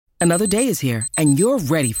Another day is here, and you're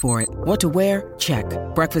ready for it. What to wear? Check.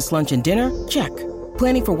 Breakfast, lunch, and dinner? Check.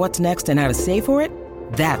 Planning for what's next and how to save for it?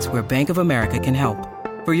 That's where Bank of America can help.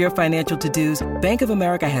 For your financial to-dos, Bank of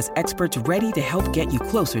America has experts ready to help get you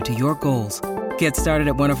closer to your goals. Get started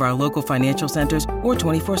at one of our local financial centers or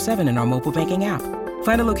 24/7 in our mobile banking app.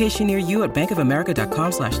 Find a location near you at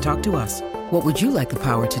bankofamerica.com/talktous. What would you like the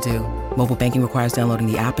power to do? Mobile banking requires downloading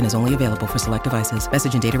the app and is only available for select devices.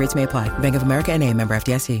 Message and data rates may apply. Bank of America N.A., member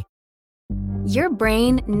FDIC. Your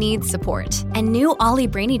brain needs support, and new Ollie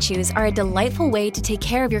Brainy Chews are a delightful way to take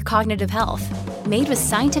care of your cognitive health. Made with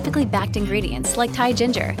scientifically backed ingredients like Thai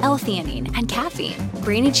ginger, L-theanine, and caffeine,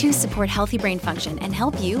 Brainy Chews support healthy brain function and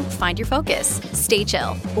help you find your focus, stay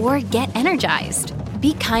chill, or get energized.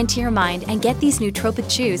 Be kind to your mind and get these nootropic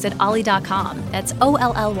chews at ollie.com. That's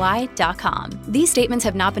OLLY.com. These statements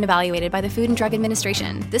have not been evaluated by the Food and Drug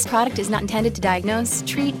Administration. This product is not intended to diagnose,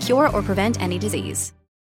 treat, cure, or prevent any disease.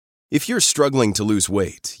 If you're struggling to lose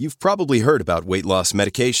weight, you've probably heard about weight loss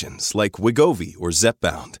medications like Wegovy or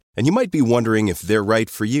Zepbound, and you might be wondering if they're right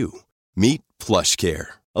for you. Meet PlushCare,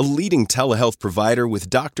 a leading telehealth provider with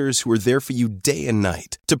doctors who are there for you day and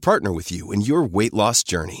night to partner with you in your weight loss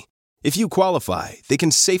journey. If you qualify, they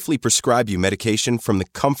can safely prescribe you medication from the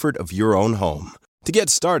comfort of your own home. To get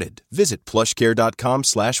started, visit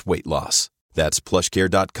plushcare.com/weightloss. That's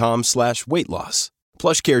plushcare.com/weightloss.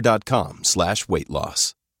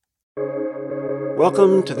 plushcare.com/weightloss.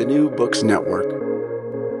 Welcome to the New Books Network.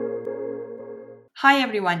 Hi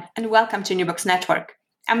everyone, and welcome to New Books Network.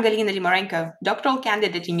 I'm Galina Limorenko, doctoral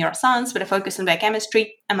candidate in neuroscience with a focus on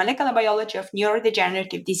biochemistry and molecular biology of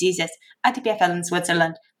neurodegenerative diseases at EPFL in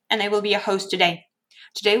Switzerland, and I will be your host today.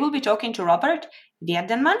 Today we'll be talking to Robert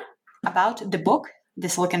Wiedenmann about the book, The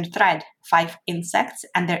Silken Thread, 5 Insects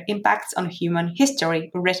and Their Impacts on Human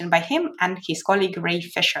History, written by him and his colleague Ray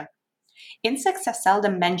Fisher. Insects are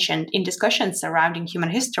seldom mentioned in discussions surrounding human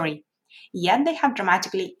history, yet they have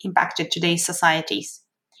dramatically impacted today's societies.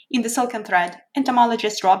 In The Silken Thread,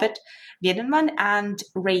 entomologists Robert Wiedenmann and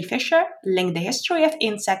Ray Fisher link the history of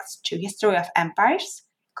insects to history of empires,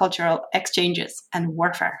 cultural exchanges, and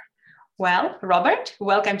warfare. Well, Robert,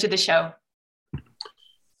 welcome to the show.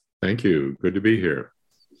 Thank you. Good to be here.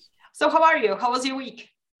 So how are you? How was your week?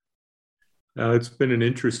 It's been an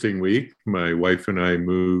interesting week. My wife and I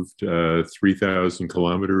moved 3,000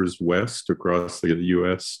 kilometers west across the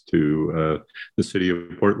U.S. to the city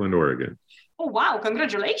of Portland, Oregon. Oh, wow.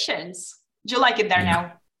 Congratulations. Do you like it there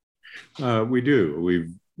now? We do.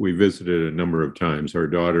 We visited a number of times. Our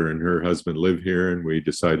daughter and her husband live here, and we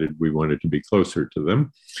decided we wanted to be closer to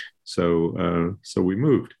them. So we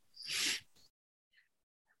moved.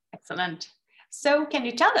 Excellent. So can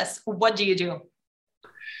you tell us, what do you do?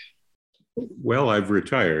 Well, I've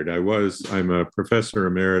retired. I'm a professor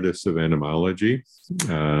emeritus of entomology.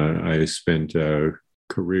 I spent a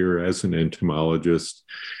career as an entomologist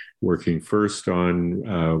working first on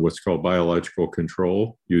what's called biological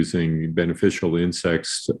control, using beneficial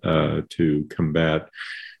insects to combat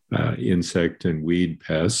insect and weed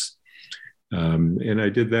pests. And I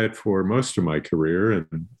did that for most of my career,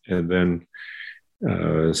 and then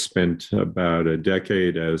spent about a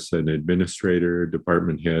decade as an administrator,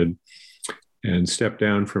 department head, and stepped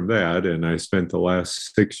down from that. And I spent the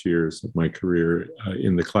last 6 years of my career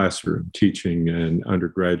in the classroom teaching an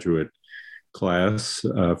undergraduate class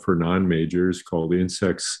for non-majors called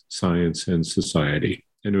Insects, Science, and Society.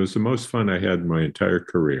 And it was the most fun I had in my entire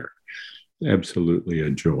career. Absolutely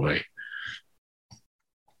a joy.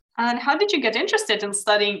 And how did you get interested in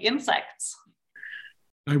studying insects?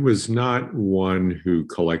 I was not one who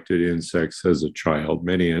collected insects as a child.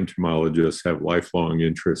 Many entomologists have lifelong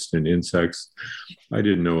interest in insects. I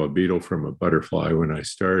didn't know a beetle from a butterfly when I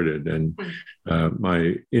started. And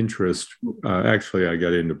my interest, actually, I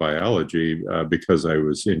got into biology because I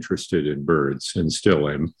was interested in birds and still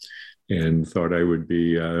am, and thought I would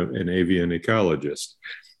be an avian ecologist.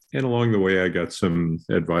 And along the way, I got some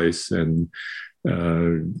advice, and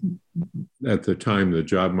at the time, the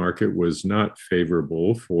job market was not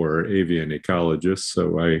favorable for avian ecologists.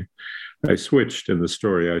 So I switched, and the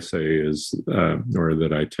story I say is, or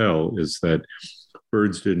that I tell, is that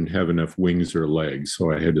birds didn't have enough wings or legs,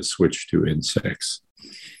 so I had to switch to insects.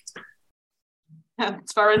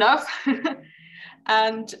 That's fair enough.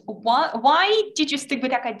 And why did you stick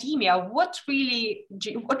with academia? What do you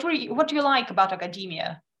like about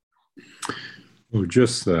academia? Oh,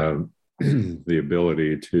 just the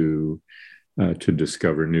ability to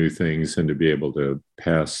discover new things and to be able to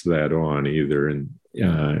pass that on, either in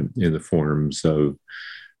the forms of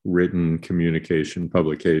written communication,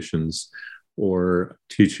 publications, or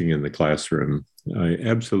teaching in the classroom. I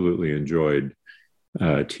absolutely enjoyed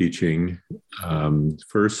teaching,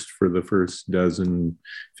 first for the first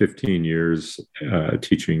 15 years,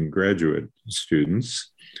 teaching graduate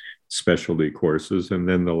students, specialty courses, and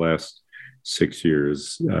then the last 6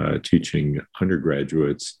 years teaching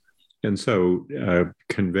undergraduates. And so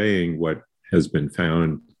conveying what has been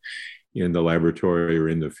found in the laboratory or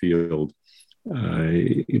in the field,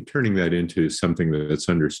 turning that into something that's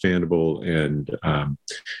understandable and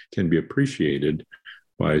can be appreciated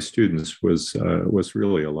by students was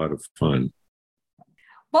really a lot of fun.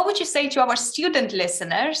 What would you say to our student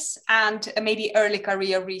listeners and maybe early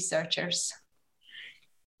career researchers?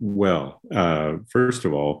 Well, first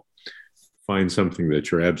of all, find something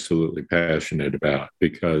that you're absolutely passionate about,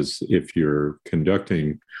 because if you're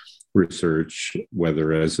conducting research,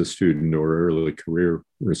 whether as a student or early career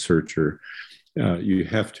researcher, you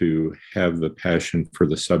have to have the passion for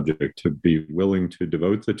the subject, to be willing to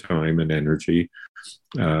devote the time and energy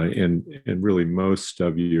and really most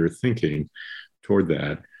of your thinking toward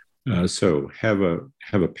that. So have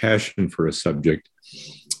a passion for a subject,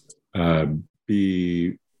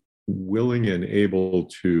 be willing and able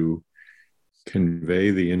to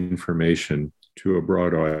convey the information to a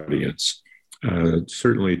broad audience,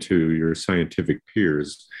 certainly to your scientific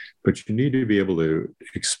peers, but you need to be able to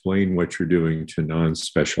explain what you're doing to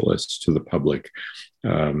non-specialists, to the public.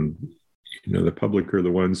 The public are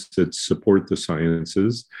the ones that support the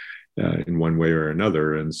sciences in one way or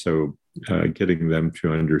another. And so getting them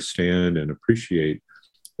to understand and appreciate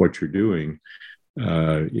what you're doing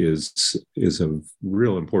is of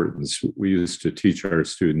real importance. We used to teach our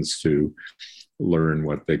students to learn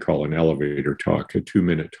what they call an elevator talk, a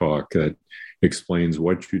 2-minute talk that explains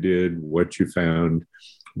what you did, what you found,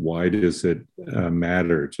 why does it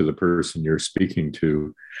matter to the person you're speaking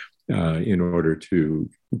to, in order to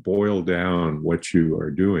boil down what you are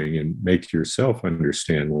doing and make yourself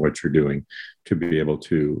understand what you're doing, to be able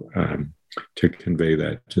to convey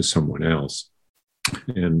that to someone else.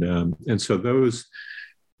 And so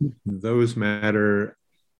those matter.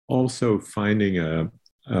 Also finding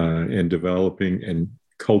and developing and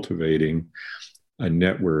cultivating a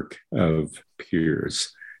network of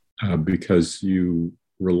peers, because you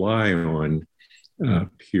rely on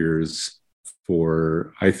peers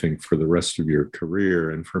I think, for the rest of your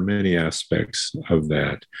career and for many aspects of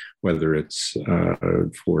that, whether it's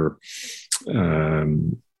for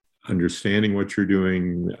understanding what you're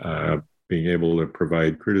doing, being able to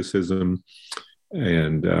provide criticism,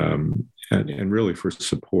 and really for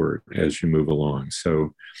support as you move along.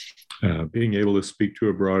 So being able to speak to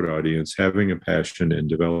a broad audience, having a passion, and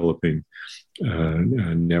developing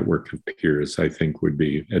a network of peers, I think, would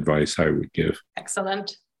be advice I would give.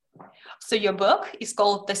 Excellent. So your book is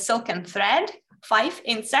called The Silken Thread: 5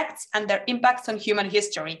 Insects and Their Impacts on Human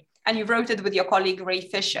History. And you wrote it with your colleague, Ray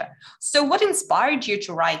Fisher. So what inspired you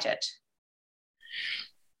to write it?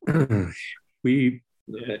 The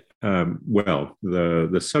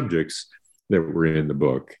subjects that were in the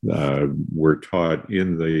book were taught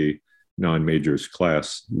in the non-majors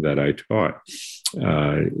class that I taught.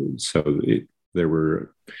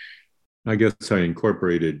 I guess I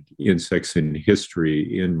incorporated insects in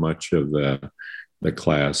history in much of the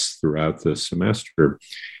class throughout the semester.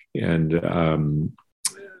 And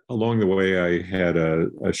along the way, I had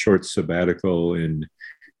a short sabbatical in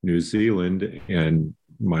New Zealand, and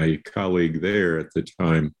my colleague there at the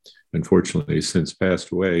time, unfortunately since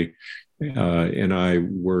passed away, and I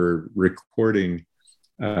were recording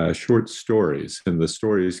short stories, and the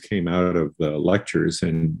stories came out of the lectures,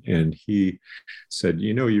 and he said,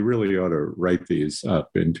 you really ought to write these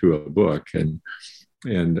up into a book. And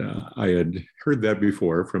I had heard that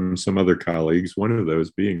before from some other colleagues, one of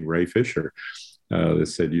those being Ray Fisher, that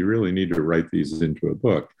said, you really need to write these into a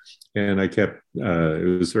book. And I kept,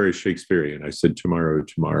 it was very Shakespearean. I said, tomorrow,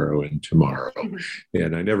 tomorrow, and tomorrow.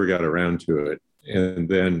 And I never got around to it. And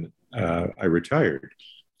then I retired.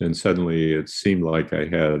 And suddenly it seemed like I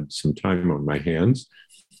had some time on my hands.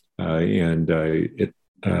 And I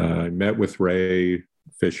met with Ray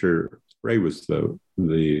Fisher. Ray was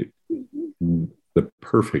the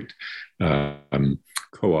perfect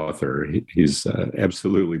co-author. He's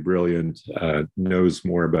absolutely brilliant, knows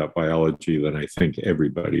more about biology than I think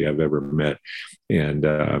everybody I've ever met, and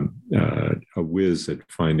a whiz at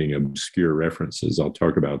finding obscure references. I'll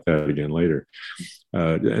talk about that again later.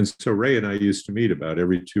 And so Ray and I used to meet about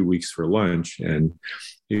every 2 weeks for lunch, and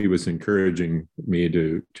he was encouraging me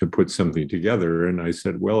to put something together. And I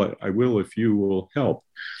said, well, I will if you will help.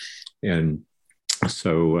 And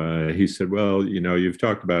so he said, well, you've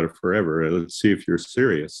talked about it forever. Let's see if you're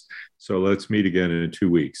serious. So let's meet again in 2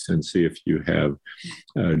 weeks and see if you have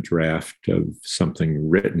a draft of something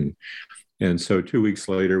written. And so 2 weeks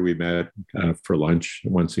later, we met for lunch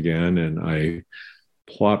once again, and I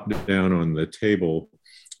plopped down on the table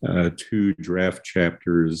 2 draft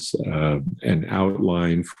chapters, an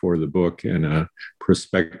outline for the book, and a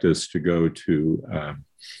prospectus to go to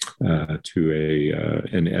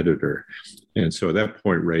an editor. And so at that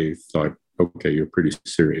point, Ray thought, okay, you're pretty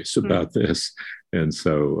serious about this. And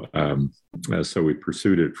so so we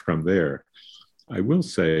pursued it from there. I will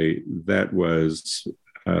say that was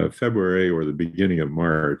February or the beginning of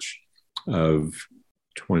March of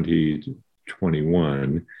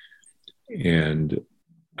 2021. And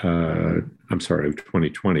I'm sorry, of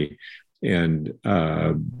 2020. And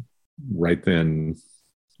right then,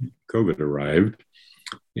 COVID arrived.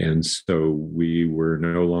 And so we were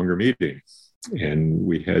no longer meeting. And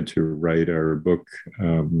we had to write our book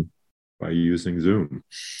by using Zoom,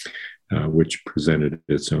 which presented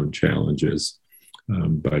its own challenges.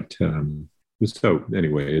 So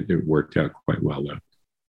anyway, it worked out quite well, though.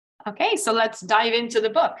 Okay, so let's dive into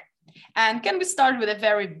the book. And can we start with a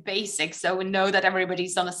very basic so we know that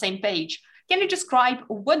everybody's on the same page? Can you describe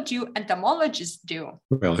what do entomologists do?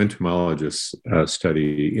 Well, entomologists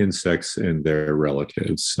study insects and their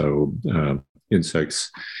relatives. So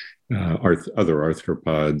insects, other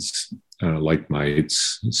arthropods like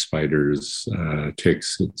mites, spiders,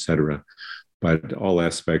 ticks, etc., but all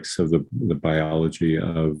aspects of the biology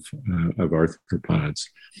of arthropods.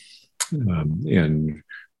 And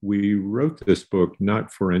we wrote this book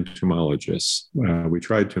not for entomologists. We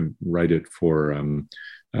tried to write it for a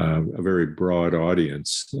very broad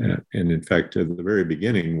audience. And in fact, at the very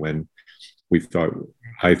beginning, when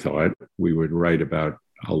I thought we would write about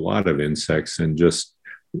a lot of insects and just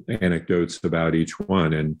anecdotes about each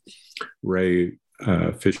one. And Ray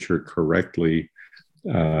Fisher correctly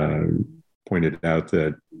pointed out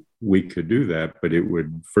that we could do that, but it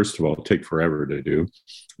would, first of all, take forever to do.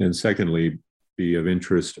 And secondly, be of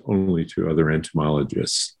interest only to other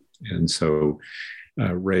entomologists. And so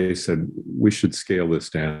Ray said, we should scale this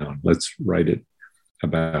down. Let's write it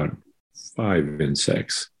about 5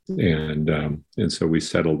 insects. And so we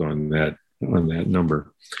settled on that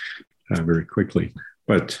number very quickly.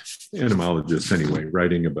 But entomologists, anyway,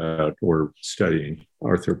 writing about or studying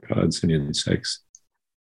arthropods and insects.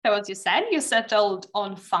 So as you said, you settled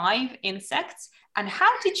on 5 insects. And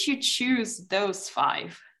how did you choose those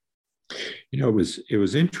 5? You know, it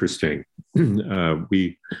was interesting.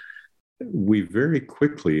 We very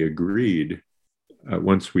quickly agreed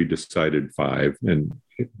once we decided 5, and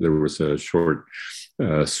there was a short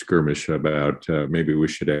skirmish about maybe we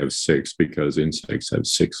should have 6 because insects have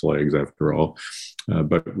 6 legs after all.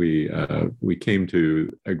 But we came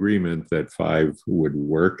to agreement that 5 would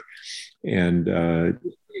work, and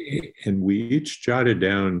we each jotted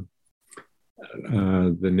down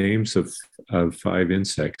the names of 5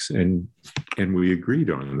 insects, and we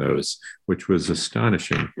agreed on those, which was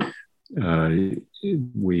astonishing.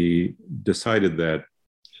 We decided that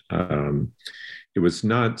it was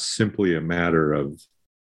not simply a matter of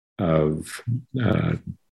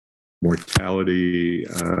mortality,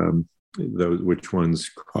 which ones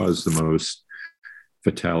caused the most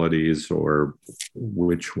fatalities, or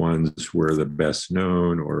which ones were the best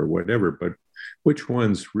known, or whatever, but which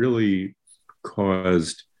ones really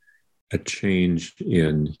caused a change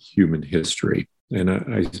in human history. And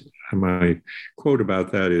my quote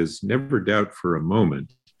about that is, never doubt for a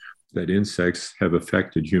moment that insects have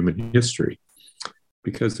affected human history,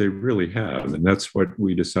 because they really have. And that's what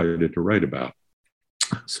we decided to write about.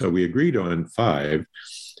 So we agreed on 5.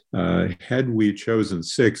 Had we chosen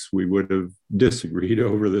 6, we would have disagreed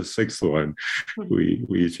over the 6th one. We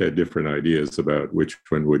each had different ideas about which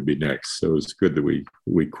one would be next. So it was good that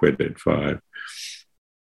we quit at 5.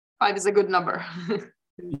 5 is a good number.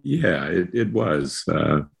 Yeah, it was,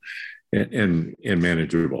 and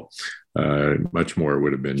manageable. Much more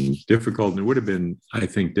would have been difficult, and it would have been, I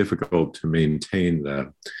think, difficult to maintain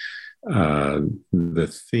the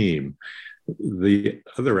theme. The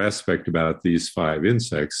other aspect about these 5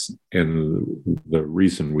 insects, and the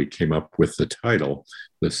reason we came up with the title,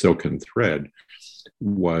 The Silken Thread,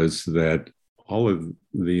 was that all of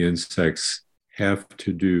the insects have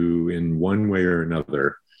to do in one way or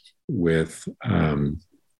another with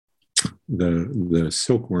the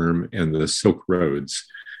silkworm and the silk roads,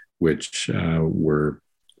 which were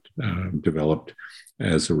developed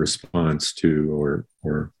as a response to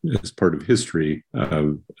or as part of history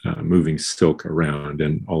of moving silk around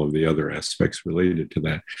and all of the other aspects related to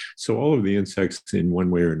that. So all of the insects in one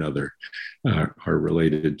way or another are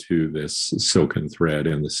related to this silken thread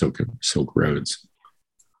and the silk roads.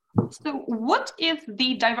 So what is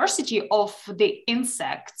the diversity of the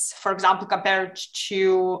insects, for example, compared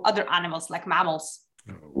to other animals like mammals?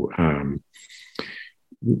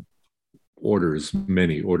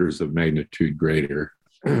 Many orders of magnitude greater.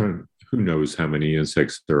 Who knows how many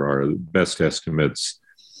insects there are? Best estimates,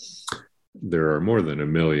 there are more than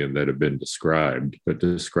 1 million that have been described, but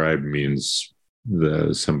described means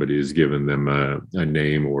somebody has given them a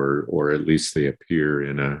name, or at least they appear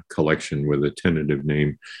in a collection with a tentative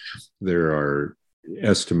name. There are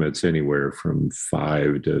estimates anywhere from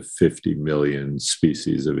 5 to 50 million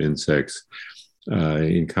species of insects.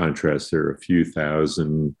 In contrast, there are a few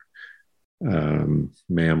thousand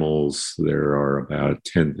mammals. There are about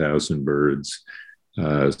 10,000 birds.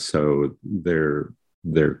 So they're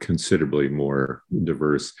considerably more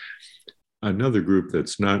diverse. Another group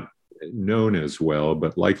that's not known as well,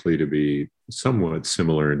 but likely to be somewhat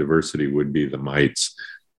similar in diversity, would be the mites.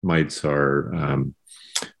 Mites are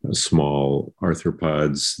small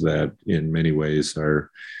arthropods that in many ways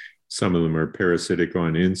some of them are parasitic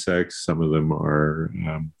on insects, some of them are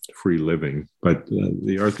free living, but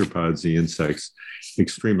the arthropods, the insects,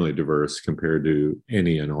 extremely diverse compared to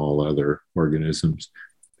any and all other organisms.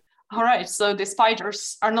 All right, so the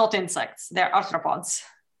spiders are not insects, they're arthropods.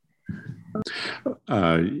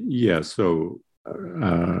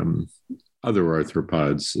 Other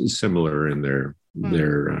arthropods similar in their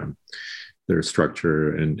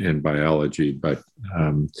structure and biology, but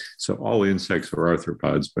so all insects are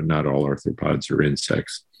arthropods, but not all arthropods are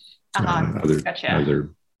insects. Gotcha.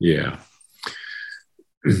 Yeah.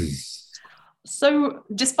 So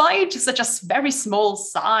despite such a very small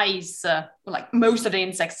size, like most of the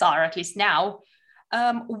insects are, at least now,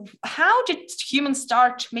 how did humans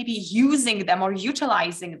start maybe using them or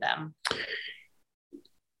utilizing them?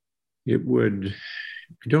 I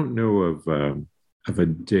don't know of a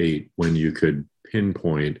date when you could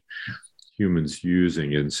pinpoint humans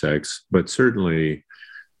using insects, but certainly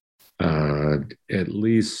at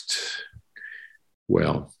least,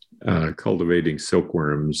 cultivating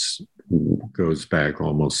silkworms goes back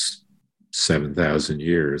almost 7,000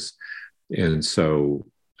 years. And so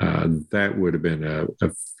that would have been a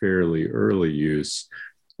fairly early use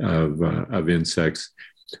of insects,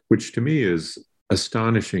 which to me is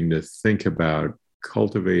astonishing to think about,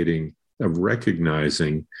 of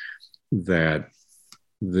recognizing that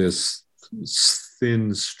this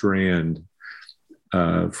thin strand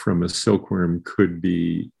from a silkworm could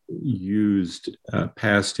be used,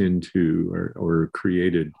 passed into, or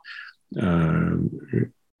created,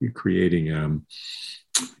 creating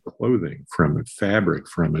clothing from it, fabric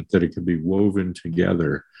from it, that it could be woven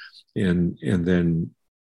together, and then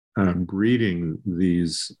breeding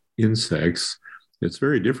these insects. It's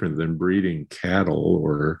very different than breeding cattle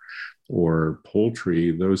or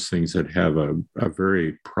poultry, those things that have a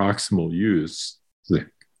very proximal use.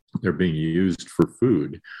 They're being used for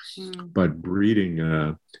food. But breeding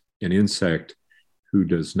an insect who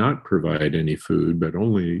does not provide any food, but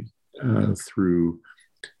only through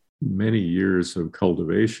many years of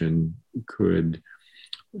cultivation could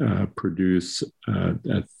produce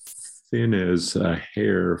a thin as a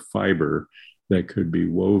hair fiber that could be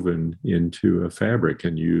woven into a fabric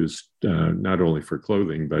and used not only for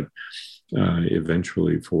clothing, but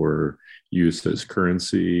eventually for use as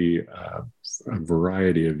currency, a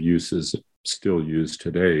variety of uses still used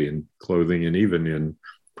today in clothing and even in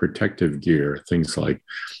protective gear, things like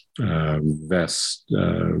vests,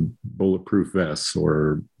 bulletproof vests,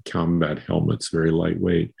 or combat helmets, very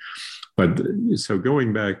lightweight. But so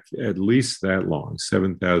going back at least that long,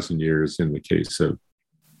 7,000 years in the case of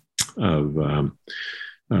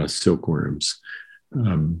silkworms,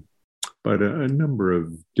 but a number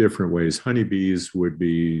of different ways. Honeybees would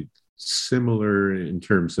be similar in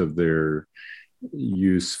terms of their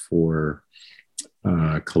use for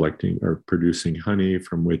collecting or producing honey,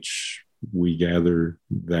 from which we gather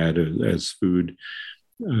that as food.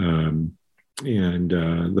 And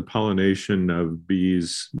the pollination of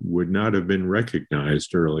bees would not have been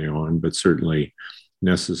recognized early on, but certainly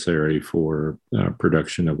necessary for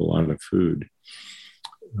production of a lot of food.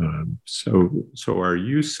 So our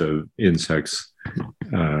use of insects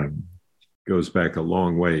goes back a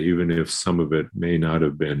long way, even if some of it may not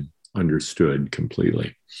have been understood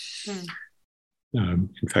completely. In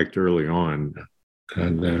fact, early on,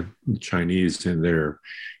 the Chinese in their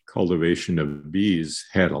cultivation of bees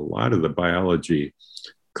had a lot of the biology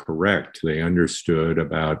correct. They understood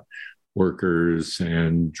about workers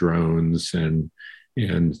and drones and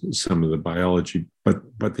some of the biology, but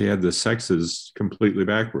they had the sexes completely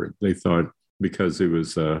backward. They thought because it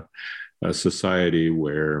was a society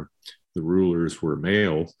where the rulers were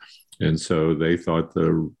male And so they thought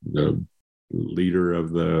the leader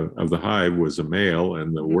of the hive was a male,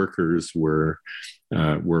 and the workers were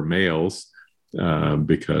males,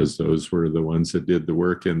 because those were the ones that did the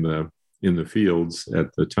work in the fields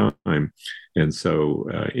at the time. And so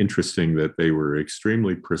interesting that they were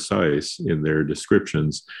extremely precise in their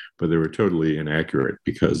descriptions, but they were totally inaccurate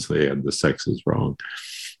because they had the sexes wrong.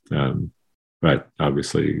 But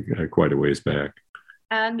obviously quite a ways back.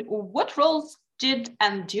 And what roles did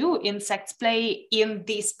and do insects play in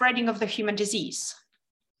the spreading of the human disease?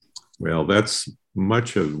 Well, that's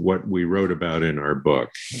much of what we wrote about in our book.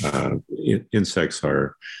 Insects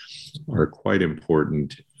are quite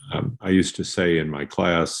important. I used to say in my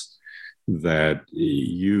class that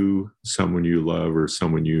someone you love or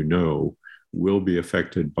someone you know will be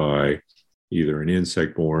affected by either an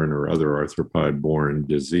insect-borne or other arthropod-borne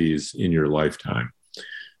disease in your lifetime,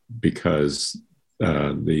 because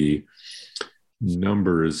the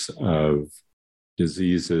numbers of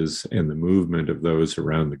diseases and the movement of those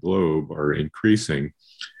around the globe are increasing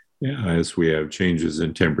as we have changes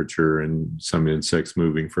in temperature and some insects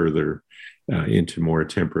moving further into more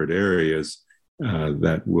temperate areas.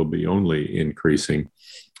 That will be only increasing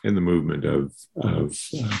in the movement of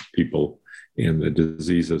people and the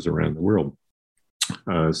diseases around the world.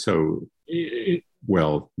 The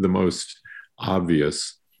most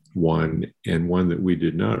obvious one, and one that we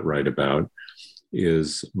did not write about,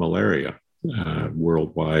 is malaria.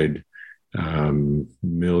 Worldwide,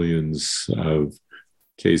 millions of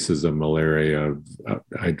cases of malaria.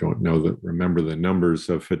 I don't remember the numbers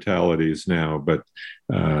of fatalities now, but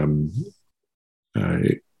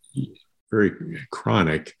very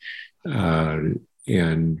chronic and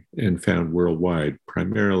found worldwide,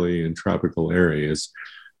 primarily in tropical areas.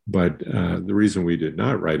 But the reason we did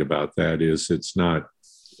not write about that is it's not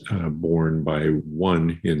borne by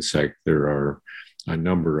one insect. There are a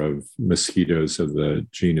number of mosquitoes of the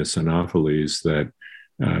genus Anopheles that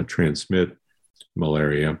transmit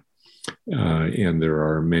malaria. And there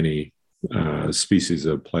are many species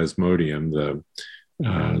of Plasmodium,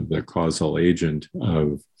 the causal agent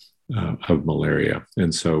of malaria.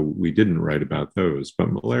 And so we didn't write about those,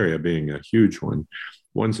 but malaria being a huge one,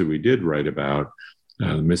 ones that we did write about,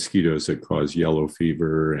 mosquitoes that cause yellow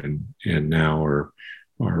fever and now are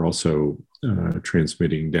also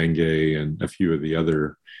transmitting dengue and a few of the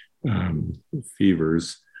other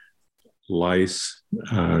fevers. Lice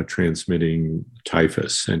transmitting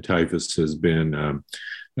typhus, and typhus has been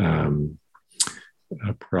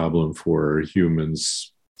a problem for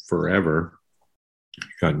humans forever,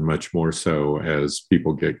 gotten much more so as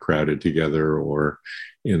people get crowded together or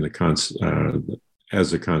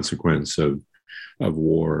as a consequence of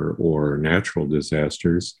war or natural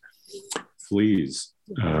disasters. Fleas,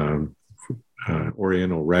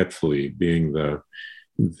 Oriental rat flea being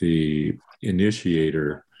the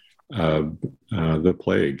initiator of the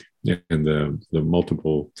plague and the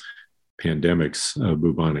multiple pandemics of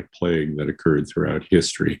bubonic plague that occurred throughout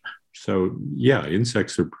history. So yeah,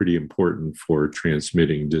 insects are pretty important for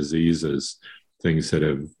transmitting diseases, things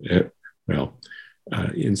that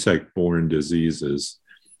insect-borne diseases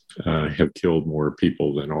have killed more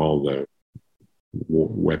people than all the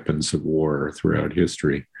weapons of war throughout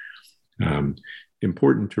history.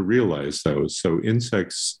 Important to realize, though, so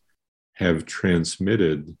insects have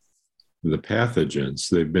transmitted the pathogens.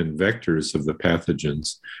 They've been vectors of the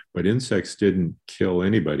pathogens, but insects didn't kill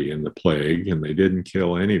anybody in the plague, and they didn't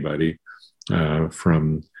kill anybody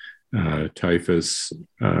from typhus.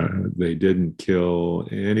 They didn't kill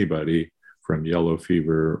anybody from yellow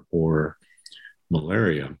fever or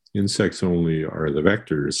malaria. Insects only are the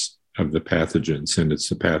vectors of the pathogens, and it's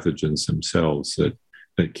the pathogens themselves that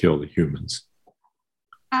kill the humans.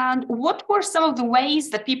 And what were some of the ways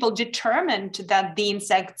that people determined that the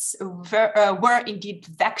insects were indeed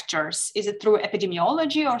vectors? Is it through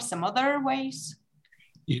epidemiology or some other ways?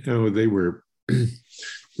 They were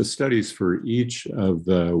the studies for each of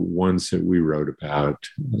the ones that we wrote about.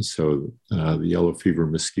 So the yellow fever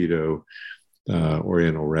mosquito,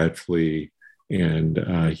 Oriental rat flea, and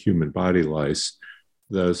human body lice.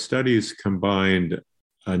 The studies combined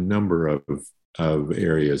a number of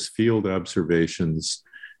areas: field observations,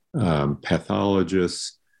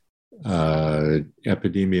 pathologists,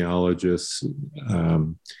 epidemiologists,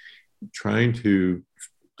 trying to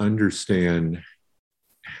understand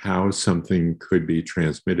how something could be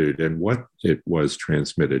transmitted and what it was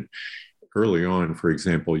transmitted. Early on, for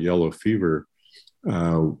example, yellow fever,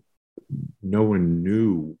 no one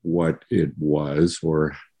knew what it was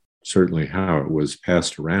or certainly how it was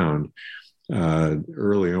passed around.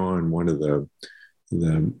 Early on, one of the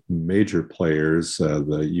the major players,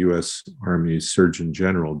 the U.S. Army Surgeon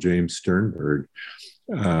General James Sternberg,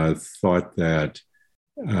 thought that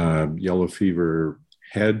yellow fever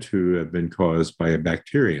had to have been caused by a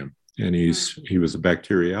bacterium. And he was a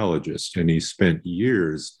bacteriologist, and he spent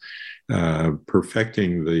years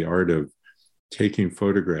perfecting the art of taking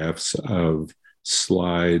photographs of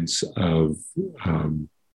slides of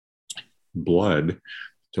blood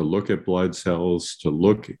to look at blood cells, to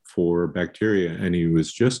look for bacteria, and he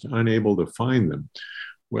was just unable to find them.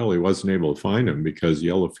 Well, he wasn't able to find them because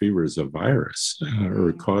yellow fever is a virus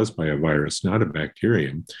or caused by a virus, not a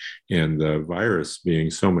bacterium. And the virus, being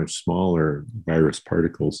so much smaller virus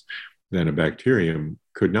particles than a bacterium,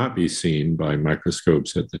 could not be seen by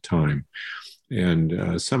microscopes at the time.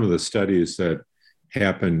 And some of the studies that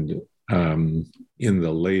happened in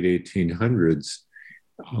the late 1800s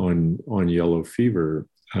on yellow fever,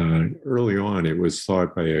 early on, it was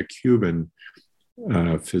thought by a Cuban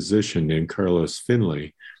physician named Carlos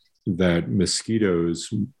Finley that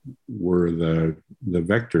mosquitoes were the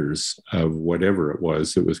vectors of whatever it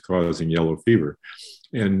was that was causing yellow fever.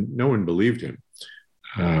 And no one believed him.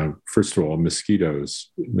 First of all,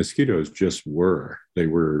 mosquitoes just were. They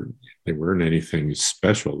weren't anything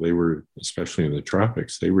special. They were, especially in the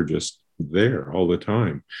tropics, they were just there all the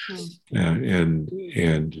time.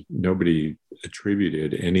 And nobody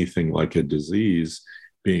attributed anything like a disease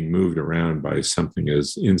being moved around by something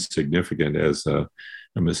as insignificant as a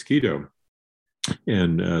mosquito.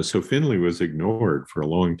 And so Finley was ignored for a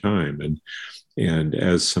long time. And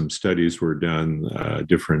as some studies were done,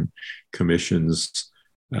 different commissions,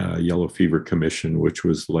 Yellow Fever Commission, which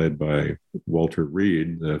was led by Walter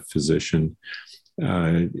Reed, the physician,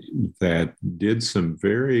 that did some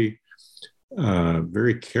very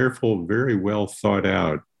careful, very well thought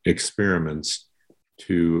out experiments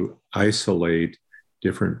to isolate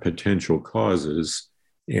different potential causes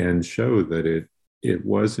and show that it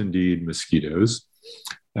was indeed mosquitoes,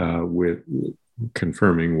 with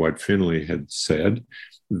confirming what Finley had said,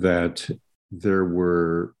 that there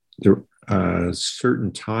were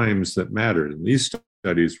certain times that mattered. And these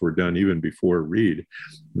studies were done even before Reed,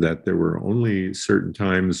 that there were only certain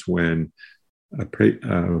times when a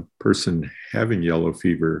person having yellow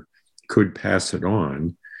fever could pass it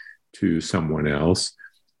on to someone else.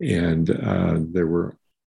 And there were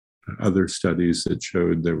other studies that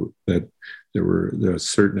showed that there were a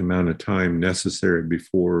certain amount of time necessary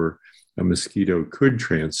before a mosquito could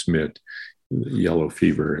transmit yellow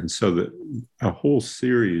fever. And so a whole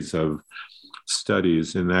series of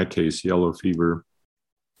studies, in that case, yellow fever,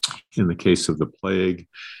 in the case of the plague,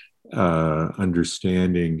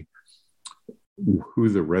 understanding who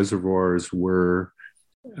the reservoirs were,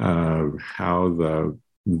 how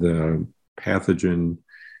the pathogen,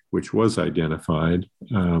 which was identified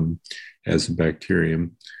as a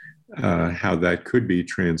bacterium, how that could be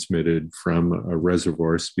transmitted from a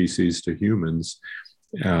reservoir species to humans,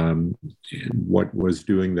 and what was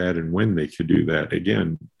doing that and when they could do that.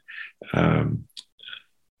 Again,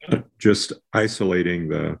 just isolating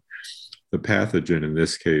the pathogen, in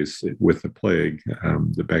this case with the plague,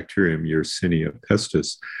 the bacterium Yersinia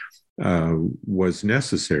pestis, was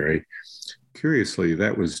necessary. Curiously,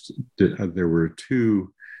 there were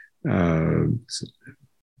two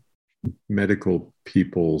medical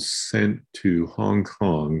people sent to Hong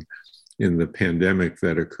Kong in the pandemic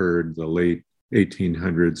that occurred the late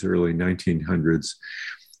 1800s, early 1900s.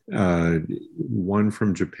 One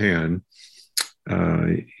from Japan,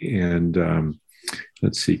 and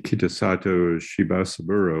Kitasato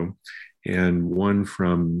Shibasaburo, and one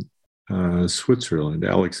from Switzerland,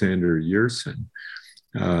 Alexander Yersin,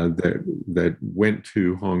 that went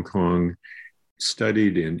to Hong Kong,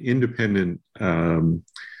 studied in independent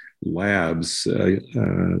labs.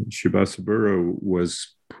 Shibasaburo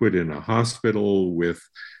was put in a hospital with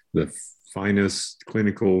the finest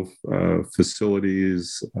clinical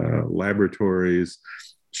facilities, laboratories,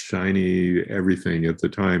 shiny everything at the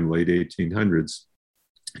time, late 1800s.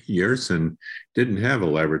 Yersin didn't have a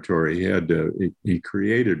laboratory. He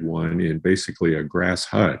created one in basically a grass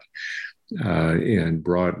hut, and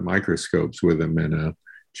brought microscopes with him in a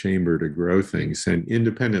chamber to grow things. And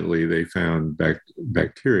independently, they found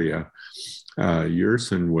bacteria.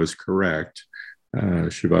 Yersin was correct.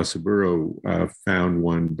 Shibasaburo found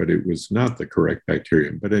one, but it was not the correct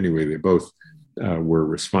bacterium. But anyway, they both were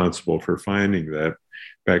responsible for finding that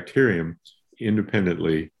bacterium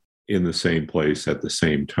independently in the same place at the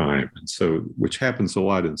same time. And so, which happens a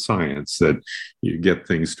lot in science, that you get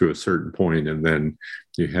things to a certain point and then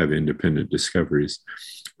you have independent discoveries.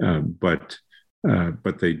 But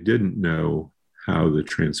they didn't know how the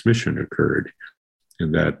transmission occurred.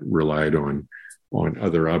 And that relied on on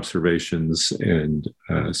other observations and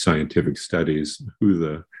scientific studies who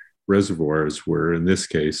the reservoirs were. In this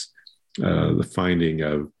case, the finding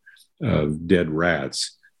of dead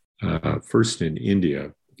rats, first in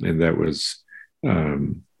India, and that was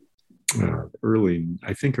early,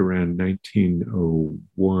 I think around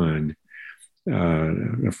 1901.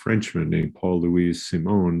 A Frenchman named Paul-Louis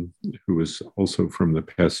Simon, who was also from the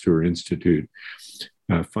Pasteur Institute,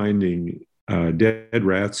 finding dead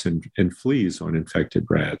rats and fleas on infected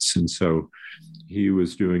rats. And so he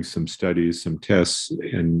was doing some studies, some tests,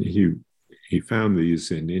 and he found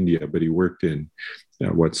these in India, but he worked in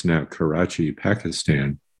what's now Karachi,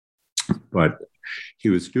 Pakistan. But he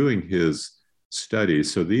was doing his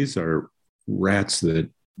studies. So these are rats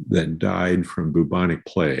that died from bubonic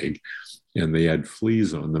plague, and they had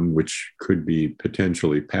fleas on them, which could be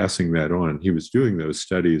potentially passing that on. He was doing those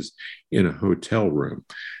studies in a hotel room.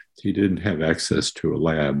 He didn't have access to a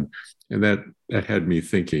lab. And that had me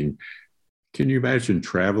thinking, can you imagine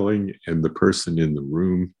traveling and the person in the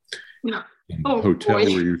room, in the hotel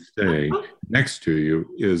where you're staying, next to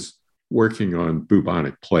you is working on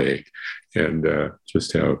bubonic plague, and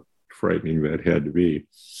just how frightening that had to be.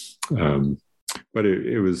 But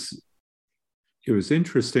it was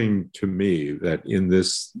interesting to me that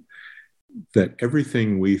that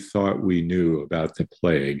everything we thought we knew about the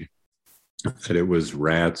plague, that it was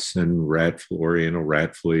rats and rat florina,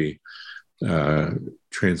 rat flea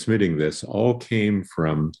transmitting this, all came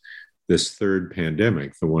from this third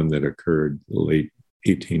pandemic, the one that occurred the late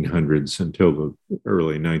 1800s until the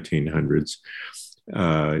early 1900s.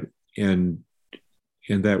 And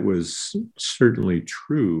that was certainly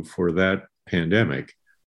true for that pandemic.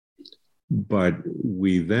 But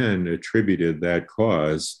we then attributed that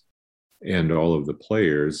cause and all of the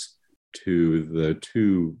players to the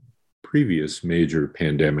two previous major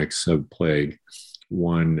pandemics of plague,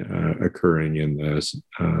 one occurring in the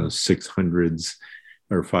 600s,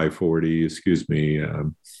 or 540,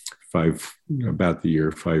 about the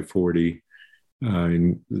year 540,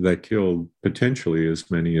 and that killed potentially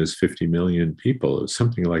as many as 50 million people. It was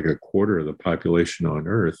something like a quarter of the population on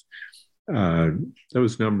Earth.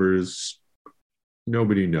 Those numbers,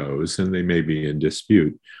 nobody knows, and they may be in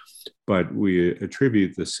dispute, but we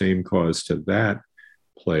attribute the same cause to that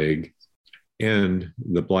plague and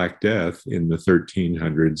the Black Death in the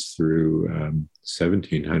 1300s through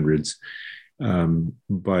 1700s.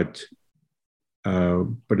 But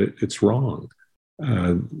it's wrong.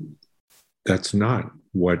 That's not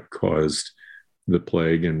what caused the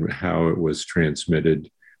plague and how it was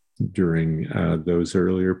transmitted during those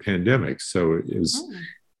earlier pandemics. So it was,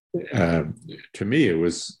 to me, it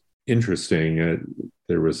was interesting.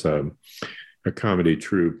 There was a comedy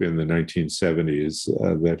troupe in the 1970s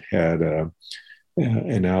that had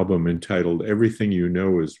an album entitled "Everything You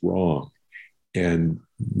Know Is Wrong." And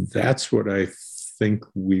that's what I think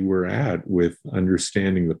we were at with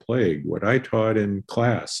understanding the plague. What I taught in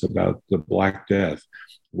class about the Black Death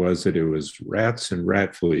was that it was rats and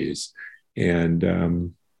rat fleas.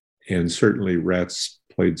 And certainly rats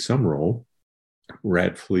played some role.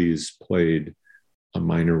 Rat fleas played a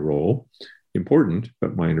minor role, important,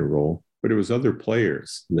 but minor role. But it was other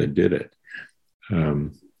players that did it.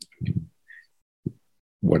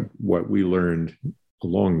 What we learned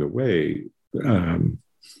along the way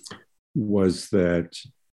was that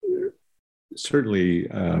certainly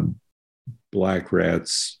black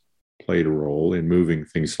rats played a role in moving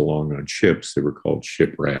things along on ships. They were called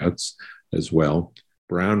ship rats as well.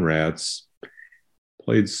 Brown rats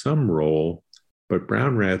played some role, but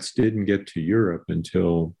brown rats didn't get to Europe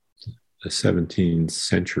until the 17th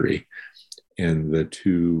century. And the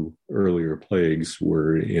two earlier plagues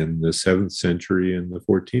were in the 7th century and the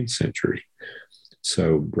 14th century.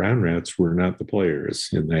 So brown rats were not the players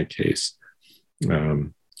in that case,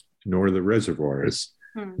 nor the reservoirs.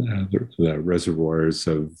 The reservoirs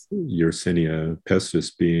of Yersinia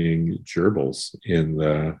pestis being gerbils in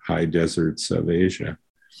the high deserts of Asia.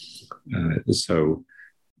 So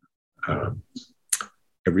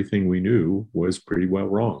everything we knew was pretty well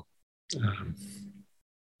wrong.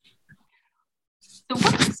 So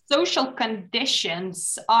what social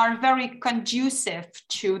conditions are very conducive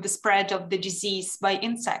to the spread of the disease by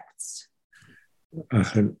insects?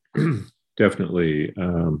 Definitely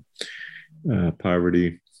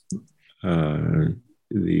poverty, the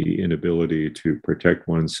inability to protect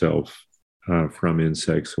oneself from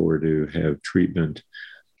insects or to have treatment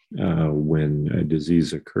when a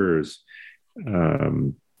disease occurs,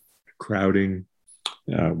 crowding,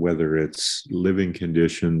 whether it's living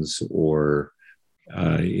conditions or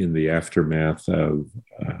in the aftermath of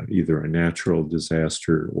either a natural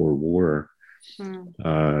disaster or war,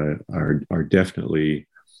 are definitely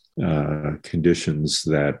conditions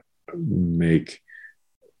that make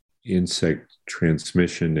insect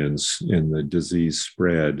transmission and the disease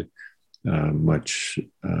spread much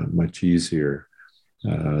easier.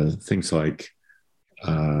 Things like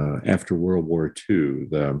after World War II,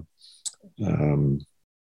 the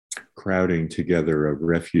crowding together of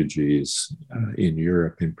refugees in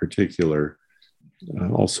Europe in particular,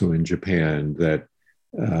 also in Japan, that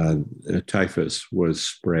typhus was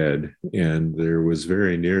spread, and there was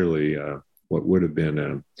very nearly what would have been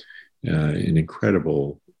an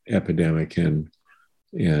incredible epidemic and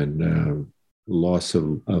loss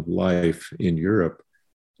of life in Europe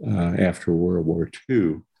after World War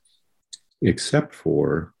II, except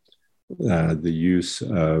for the use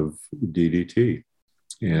of DDT.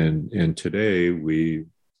 And today we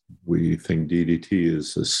think DDT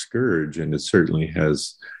is a scourge, and it certainly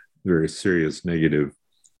has very serious negative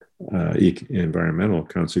environmental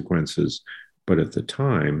consequences. But at the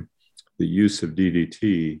time, the use of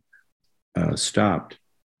DDT stopped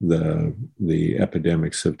the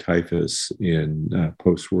epidemics of typhus in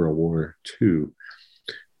post-World War II.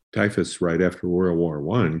 Typhus right after World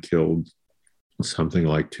War I killed something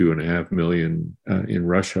like 2.5 million in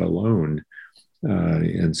Russia alone.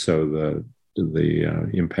 And so the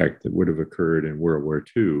impact that would have occurred in World War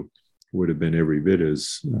II would have been every bit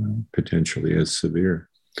as potentially as severe.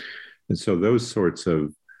 And so those sorts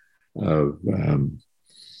of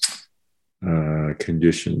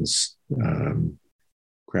conditions,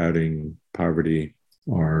 crowding, poverty,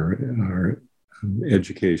 our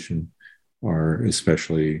education, are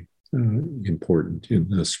especially important in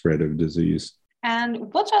the spread of disease.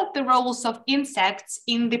 And what are the roles of insects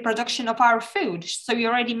in the production of our food? So you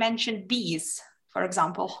already mentioned bees, for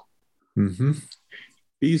example. Mm-hmm.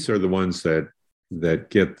 Bees are the ones that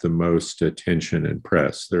get the most attention and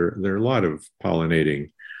press. There are a lot of pollinating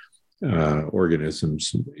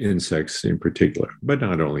organisms, insects in particular, but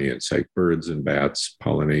not only insects. Birds and bats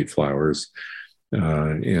pollinate flowers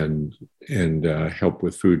and help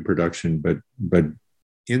with food production. But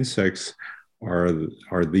insects are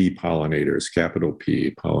the pollinators, capital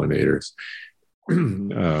P pollinators.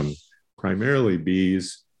 Primarily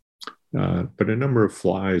bees, but a number of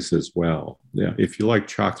flies as well. Yeah, if you like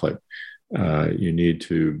chocolate, you need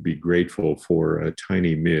to be grateful for a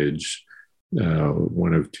tiny midge,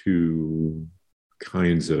 one of two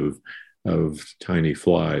kinds of tiny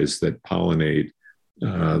flies that pollinate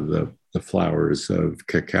the flowers of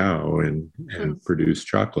cacao and produce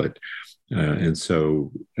chocolate. And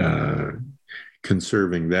so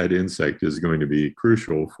conserving that insect is going to be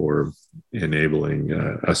crucial for enabling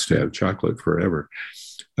us to have chocolate forever.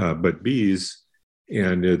 But bees,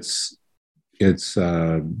 and it's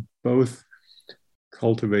both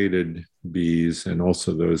cultivated bees and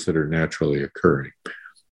also those that are naturally occurring.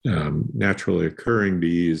 Naturally occurring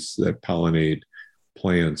bees that pollinate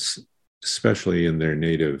plants, especially in their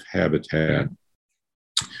native habitat,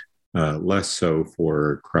 less so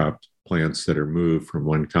for cropped plants that are moved from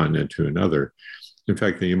one continent to another. In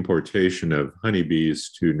fact, the importation of honeybees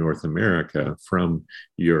to North America from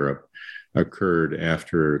Europe occurred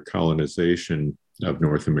after colonization of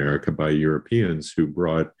North America by Europeans who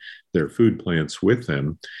brought their food plants with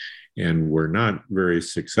them and were not very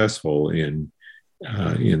successful in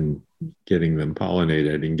getting them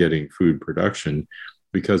pollinated and getting food production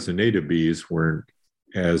because the native bees weren't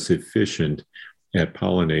as efficient at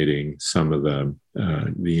pollinating some of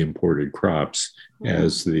the imported crops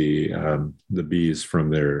as the bees from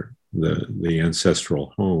the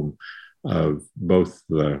ancestral home of both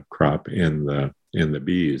the crop and the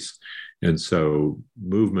bees. And so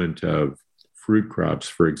movement of fruit crops,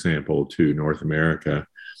 for example, to North America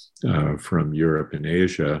from Europe and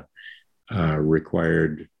Asia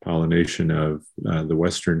required pollination of the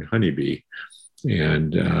Western honeybee.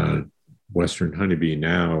 And Western honeybee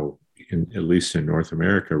now, at least in North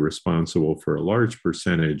America, responsible for a large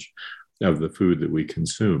percentage of the food that we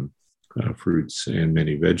consume, fruits and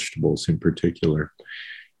many vegetables in particular.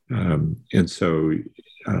 And so,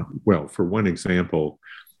 well, for one example,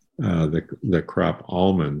 the crop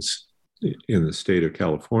almonds in the state of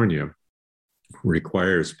California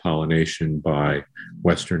requires pollination by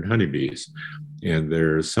Western honeybees. And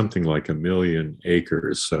there's something like 1 million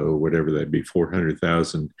acres, so whatever that'd be,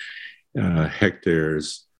 400,000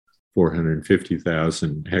 hectares,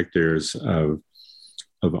 450,000 hectares of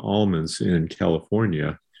almonds in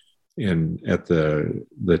California. And at the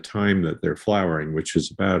time that they're flowering, which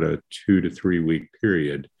is about a 2 to 3 week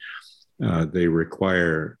period, they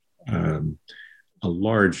require a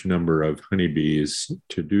large number of honeybees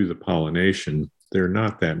to do the pollination. There are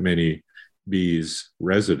not that many bees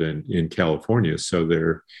resident in California. So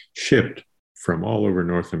they're shipped from all over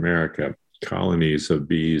North America, colonies of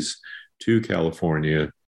bees to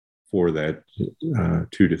California for that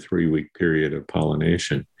 2 to 3 week period of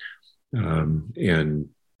pollination. And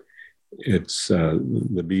it's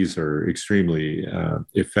the bees are extremely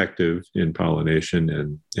effective in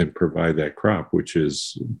pollination and provide that crop, which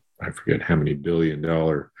is, I forget how many $billion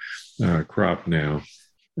crop now.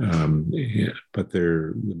 But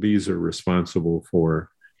the bees are responsible for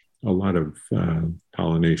a lot of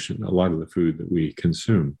pollination, a lot of the food that we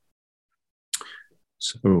consume.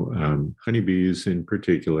 So honeybees in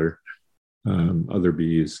particular, other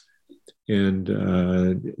bees, and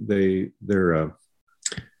they're a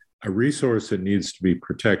resource that needs to be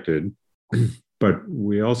protected. But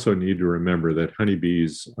we also need to remember that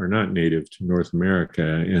honeybees are not native to North America,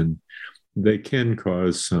 and they can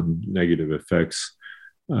cause some negative effects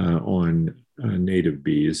on native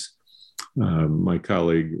bees. My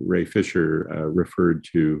colleague Ray Fisher referred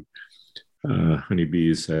to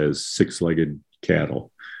honeybees as six-legged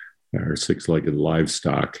cattle or six-legged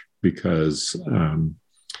livestock because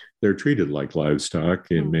they're treated like livestock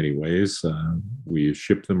in many ways. We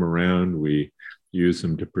ship them around. We use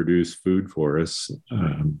them to produce food for us.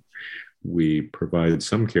 We provide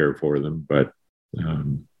some care for them, but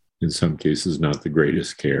in some cases, not the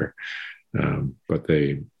greatest care. But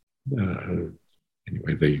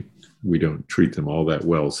we don't treat them all that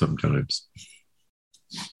well sometimes.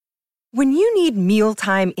 When you need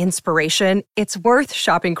mealtime inspiration, it's worth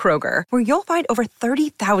shopping Kroger, where you'll find over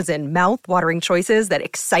 30,000 mouth-watering choices that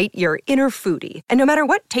excite your inner foodie. And no matter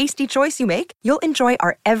what tasty choice you make, you'll enjoy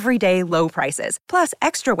our everyday low prices, plus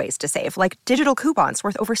extra ways to save, like digital coupons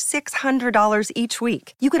worth over $600 each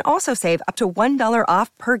week. You can also save up to $1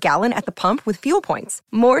 off per gallon at the pump with fuel points.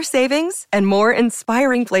 More savings and more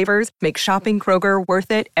inspiring flavors make shopping Kroger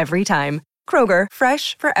worth it every time. Kroger,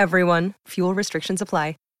 fresh for everyone. Fuel restrictions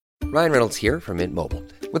apply. Ryan Reynolds here from Mint Mobile.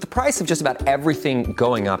 With the price of just about everything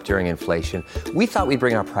going up during inflation, we thought we'd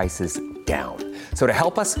bring our prices down. So to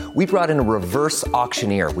help us, we brought in a reverse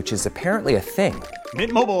auctioneer, which is apparently a thing.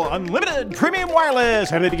 Mint Mobile Unlimited Premium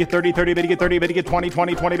Wireless. How to get 30, 30, bit to get 30, bit to get 20,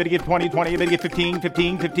 20, 20, bit to get 20, 20, bit to get 15,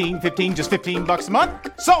 15, 15, 15, just $15 a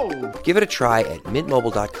month? Sold! Give it a try at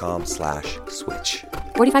mintmobile.com/switch.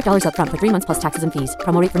 $45 up front for 3 months plus taxes and fees.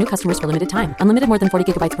 Promo rate for new customers for limited time. Unlimited more than 40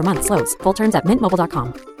 gigabytes per month. Slows full terms at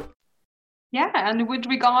mintmobile.com. Yeah, and with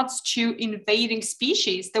regards to invading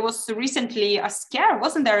species, there was recently a scare,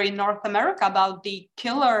 wasn't there, in North America about the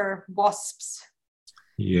killer wasps?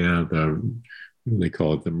 Yeah, they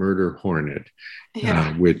call it the murder hornet,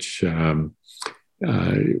 which got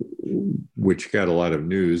a lot of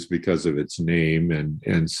news because of its name,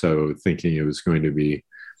 and so thinking it was going to be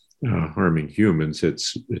harming humans,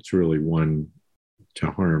 it's really one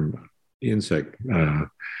to harm insect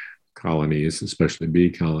colonies, especially bee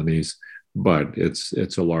colonies. But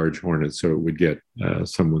it's a large hornet, so it would get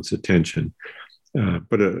someone's attention.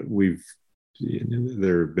 But there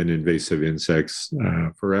have been invasive insects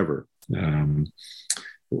forever,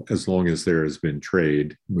 as long as there has been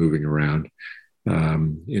trade moving around.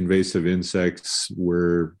 Invasive insects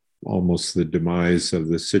were almost the demise of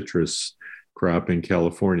the citrus crop in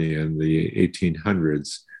California in the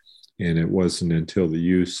 1800s, and it wasn't until the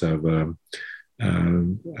use of a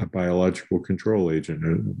biological control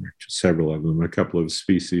agent, several of them, a couple of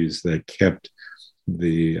species that kept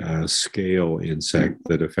the scale insect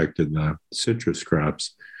that affected the citrus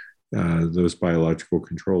crops. Those biological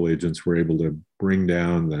control agents were able to bring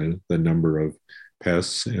down the number of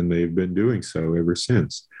pests, and they've been doing so ever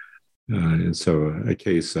since. And so a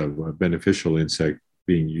case of a beneficial insect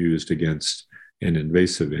being used against an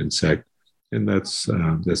invasive insect, and that's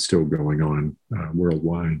still going on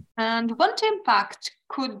worldwide. And what impact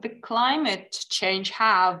could the climate change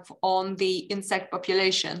have on the insect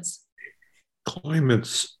populations?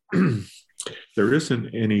 Climates, there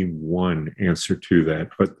isn't any one answer to that,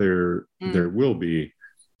 but there will be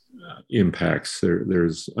impacts.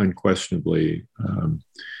 There's unquestionably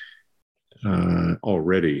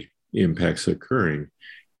already impacts occurring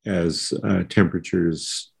as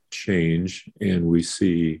temperatures change, and we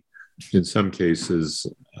see in some cases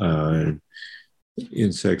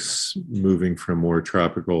insects moving from more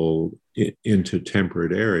tropical into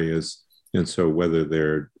temperate areas. And so whether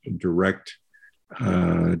they're directly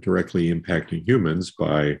impacting humans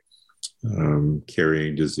by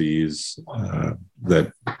carrying disease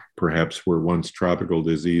that perhaps were once tropical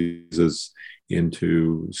diseases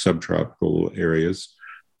into subtropical areas,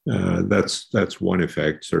 that's one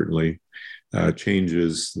effect, certainly.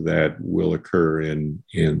 Changes that will occur in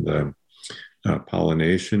the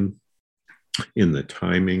pollination, in the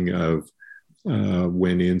timing of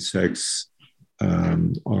when insects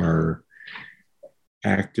are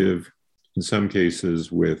active. In some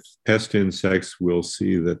cases, with pest insects, we'll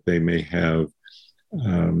see that they may have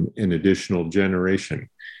an additional generation.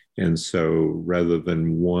 And so rather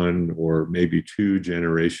than one or maybe two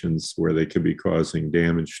generations where they could be causing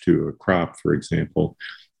damage to a crop, for example,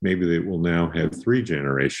 maybe they will now have 3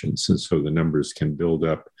 generations. And so the numbers can build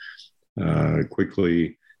up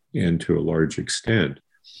quickly and to a large extent.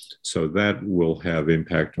 So that will have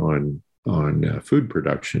impact on food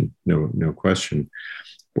production, no question.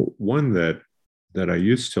 But one that I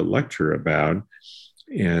used to lecture about,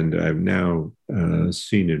 and I've now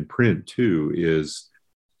seen in print too, is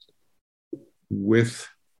with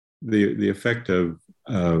the effect of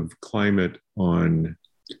climate on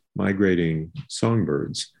migrating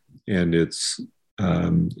songbirds. And it's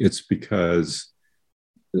because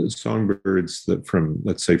songbirds that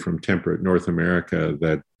let's say from temperate North America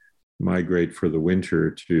that migrate for the winter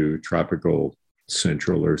to tropical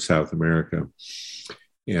Central or South America,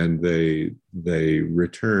 and they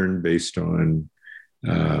return based on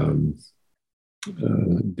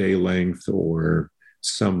day length or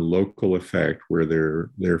some local effect where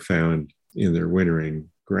they're found in their wintering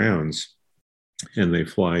grounds, and they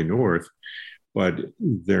fly north, but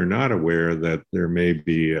they're not aware that there may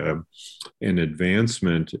be an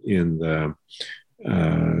advancement in the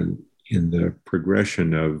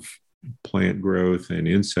progression of plant growth and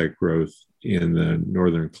insect growth in the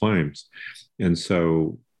northern climes. And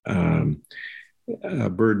so a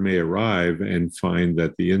bird may arrive and find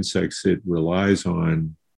that the insects it relies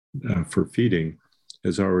on for feeding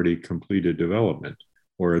has already completed development,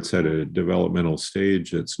 or it's at a developmental stage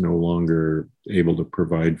that's no longer able to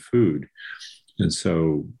provide food. And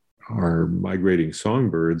so our migrating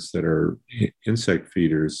songbirds that are insect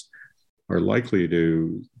feeders are likely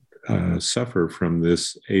to suffer from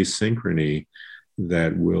this asynchrony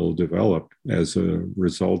that will develop as a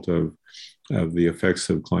result of the effects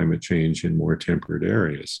of climate change in more temperate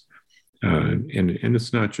areas. And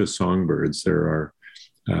it's not just songbirds. There are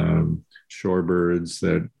shorebirds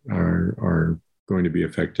that are going to be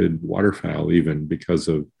affected, waterfowl even, because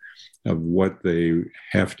of what they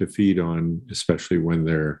have to feed on, especially when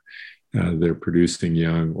they're producing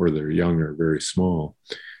young, or their young are very small.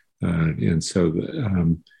 And so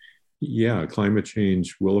climate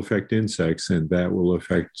change will affect insects, and that will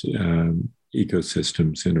affect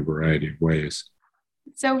ecosystems in a variety of ways.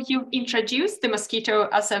 So you introduced the mosquito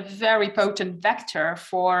as a very potent vector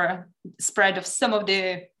for spread of some of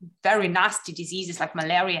the very nasty diseases like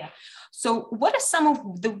malaria. So what are some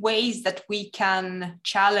of the ways that we can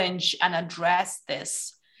challenge and address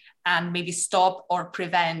this and maybe stop or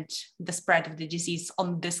prevent the spread of the disease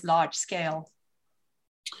on this large scale?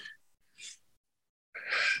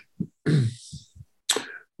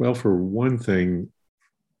 Well, for one thing,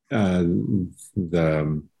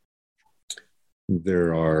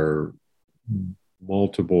 there are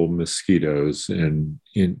multiple mosquitoes, and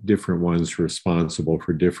different ones responsible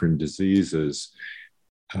for different diseases.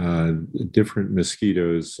 Different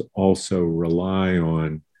mosquitoes also rely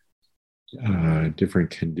on different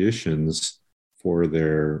conditions for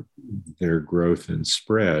their growth and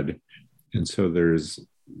spread, and so there's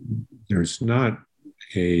not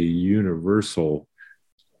a universal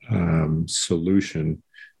solution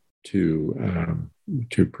to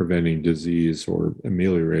preventing disease or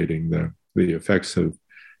ameliorating the effects of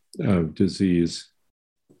disease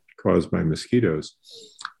caused by mosquitoes.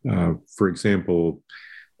 For example,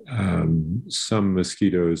 some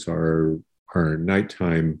mosquitoes are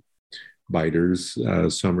nighttime biters,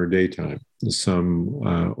 some are daytime, some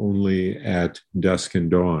only at dusk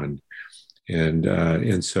and dawn.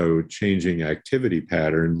 And so changing activity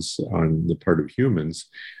patterns on the part of humans,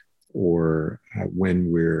 or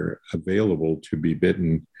when we're available to be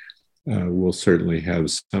bitten, will certainly have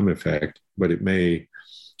some effect, but it may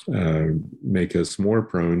make us more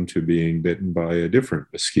prone to being bitten by a different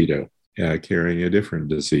mosquito carrying a different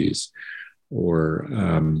disease. Or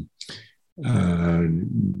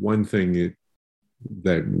one thing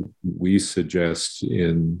that we suggest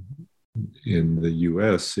in the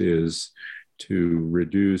US is to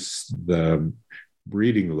reduce the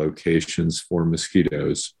breeding locations for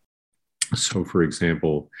mosquitoes. So, for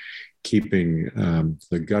example, keeping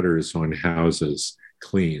the gutters on houses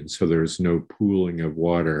clean, so there's no pooling of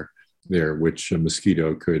water there, which a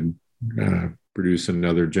mosquito could produce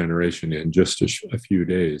another generation in just a few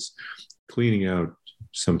days. Cleaning out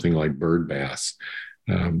something like bird baths.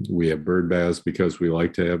 We have bird baths because we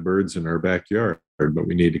like to have birds in our backyard, but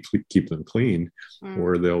we need to keep them clean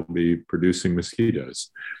or they'll be producing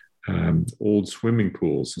mosquitoes. Old swimming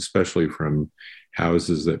pools, especially from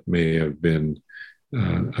houses that may have been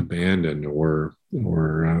abandoned or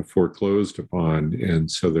foreclosed upon, and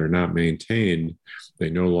so they're not maintained. They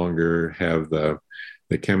no longer have the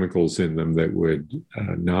chemicals in them that would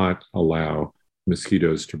not allow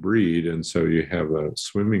mosquitoes to breed, and so you have a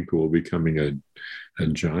swimming pool becoming a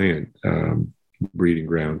giant breeding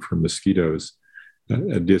ground for mosquitoes,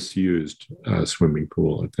 a disused swimming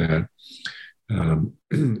pool at that.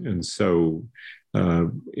 And so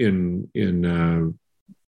in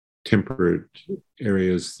temperate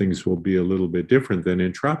areas, things will be a little bit different than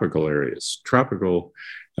in tropical areas. Tropical,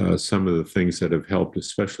 some of the things that have helped,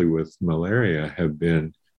 especially with malaria, have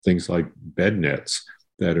been things like bed nets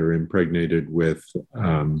that are impregnated with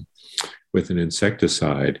an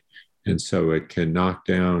insecticide. And so it can knock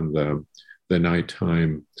down the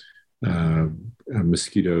nighttime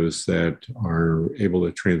mosquitoes that are able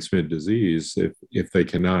to transmit disease if they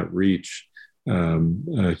cannot reach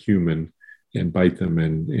a human and bite them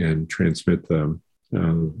and transmit the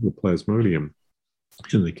plasmodium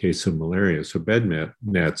in the case of malaria. So bed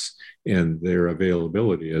nets and their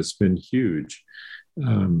availability has been huge.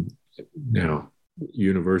 Now,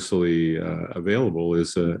 universally available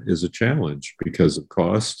is a challenge because of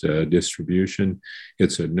cost, distribution.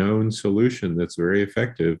 It's a known solution that's very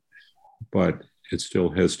effective, but it still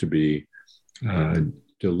has to be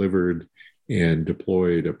delivered and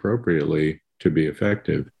deployed appropriately to be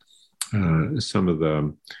effective. Some of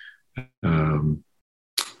the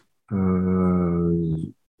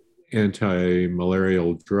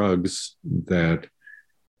anti-malarial drugs that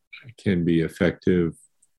can be effective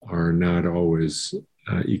are not always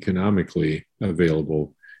economically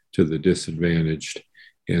available to the disadvantaged.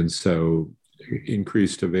 And so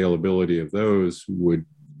increased availability of those would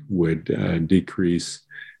decrease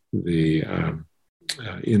the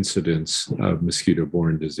incidence of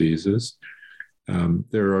mosquito-borne diseases.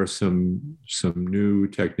 There are some new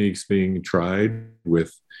techniques being tried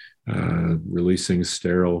with releasing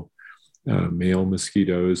sterile male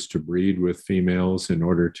mosquitoes to breed with females in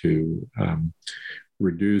order to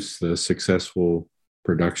reduce the successful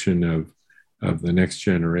production of the next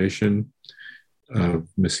generation of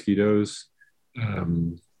mosquitoes.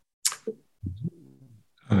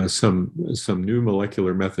 Some new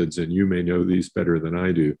molecular methods, and you may know these better than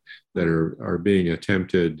I do, that are being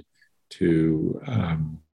attempted to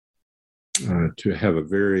have a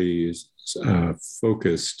very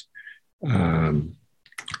focused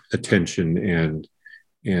attention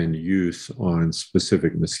and use on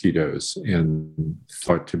specific mosquitoes, and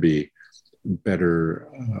thought to be better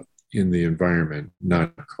in the environment,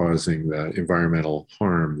 not causing the environmental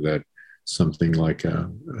harm that something like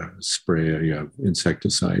a spray of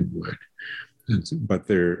insecticide would. But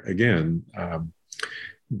they're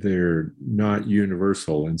not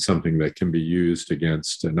universal, and something that can be used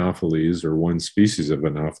against Anopheles or one species of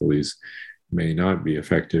Anopheles may not be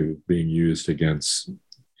effective being used against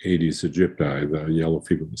Aedes aegypti, the yellow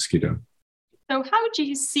fever mosquito. So how do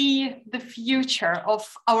you see the future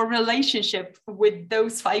of our relationship with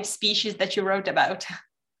those 5 species that you wrote about?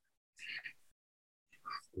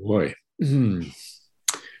 Boy.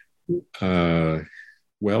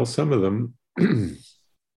 Well, some of them,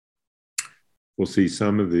 we'll see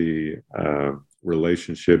some of the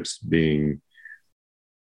relationships being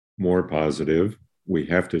more positive. We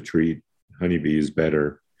have to treat honeybees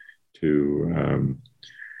better to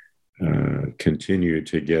continue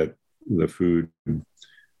to get the food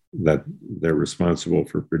that they're responsible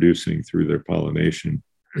for producing through their pollination.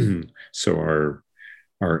 So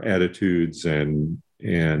our attitudes and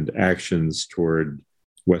actions toward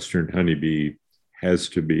Western honeybee has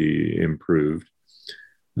to be improved.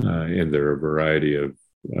 And there are a variety of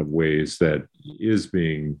ways that is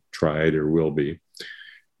being tried or will be.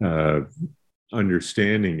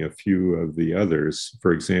 Understanding a few of the others,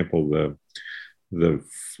 for example, the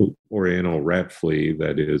Oriental rat flea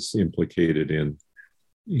that is implicated in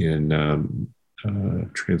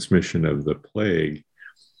transmission of the plague,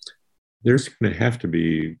 there's going to have to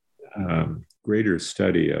be greater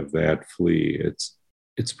study of that flea.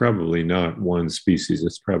 It's probably not one species,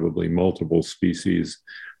 it's probably multiple species,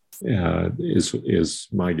 is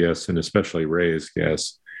my guess, and especially Ray's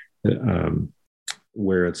guess,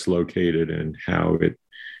 where it's located and how it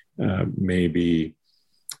may be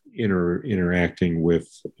interacting with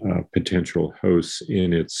potential hosts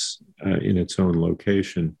in its own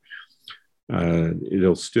location.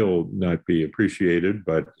 It'll still not be appreciated,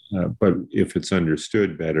 but if it's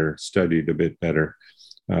understood better, studied a bit better,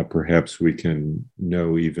 perhaps we can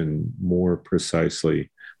know even more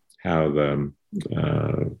precisely how the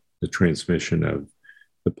transmission of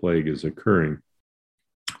the plague is occurring,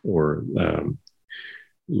 or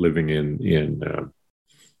living in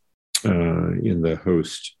the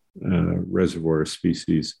host reservoir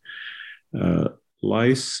species.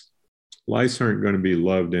 Lice aren't going to be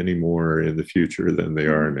loved any more in the future than they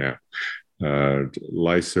are now.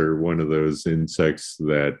 Lice are one of those insects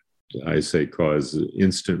that I say cause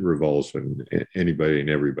instant revulsion. Anybody and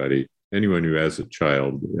everybody, anyone who has a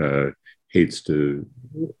child hates to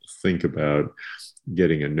think about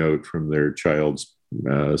getting a note from their child's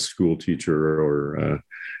school teacher or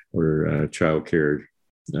child care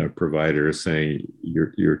provider saying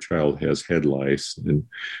your child has head lice, and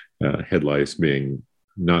head lice being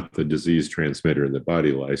not the disease transmitter that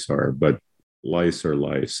body lice are, but lice are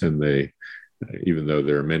lice, and they, even though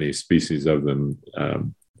there are many species of them,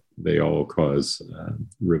 they all cause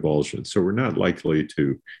revulsion. So we're not likely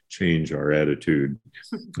to change our attitude,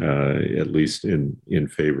 at least in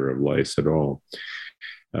favor of lice at all.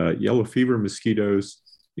 Yellow fever mosquitoes,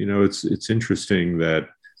 it's interesting that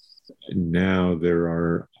now there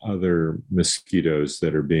are other mosquitoes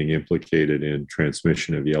that are being implicated in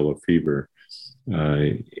transmission of yellow fever.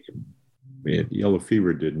 Yellow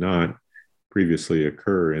fever did not previously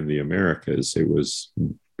occur in the Americas. It was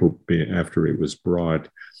after it was brought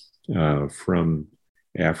from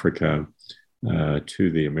Africa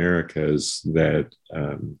to the Americas that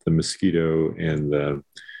the mosquito and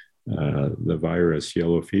the virus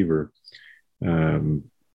yellow fever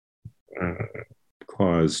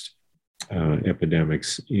caused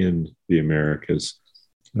epidemics in the Americas,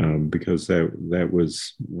 because that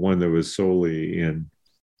was one that was solely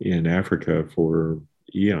in Africa for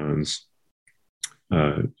eons.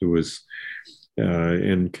 It was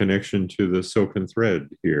in connection to the silken thread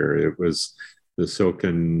here. It was the Silk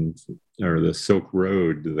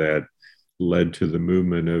Road that led to the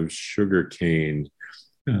movement of sugarcane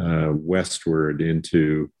westward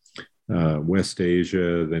into West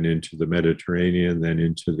Asia, then into the Mediterranean, then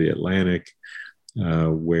into the Atlantic,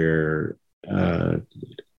 where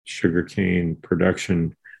sugarcane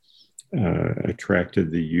production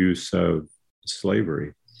attracted the use of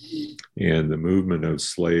slavery and the movement of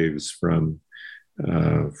slaves from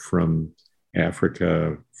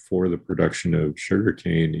Africa for the production of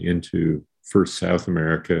sugarcane into first South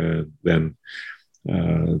America, then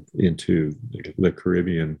into the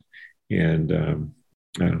Caribbean and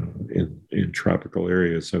in tropical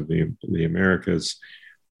areas of the Americas.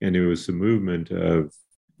 And it was the movement of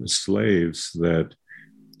slaves that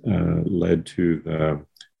led to the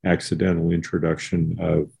accidental introduction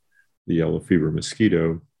of the yellow fever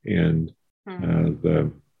mosquito and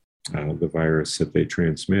the virus that they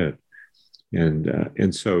transmit.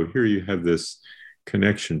 And so here you have this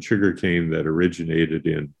connection, sugarcane that originated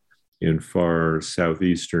in far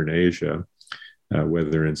southeastern Asia,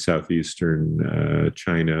 whether in southeastern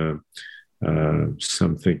China,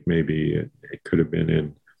 some think maybe it could have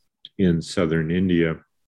been in southern India,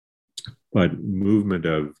 but movement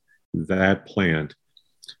of that plant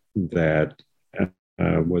that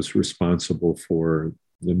was responsible for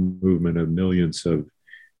the movement of millions of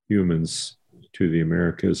humans to the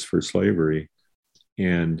Americas for slavery,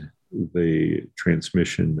 and the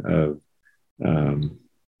transmission of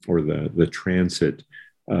or the transit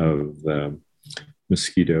of the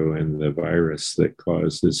mosquito and the virus that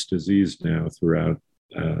cause this disease now throughout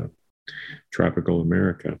tropical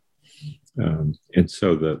America. And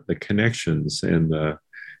so the connections and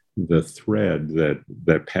the thread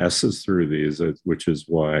that passes through these, which is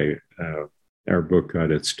why our book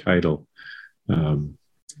got its title,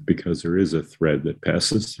 because there is a thread that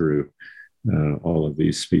passes through all of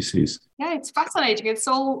these species. Yeah, it's fascinating. It's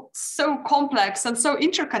all so complex and so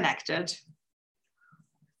interconnected.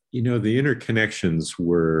 The interconnections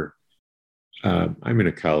were, I'm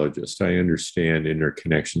an ecologist. I understand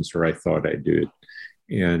interconnections, or I thought I did.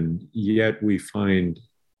 And yet we find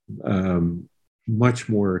much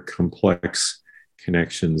more complex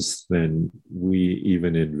connections than we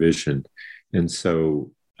even envisioned. And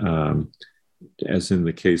so, as in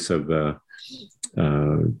the case of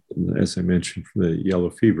as I mentioned, the yellow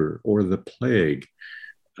fever or the plague,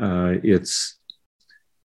 it's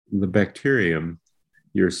the bacterium,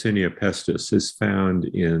 Yersinia pestis, is found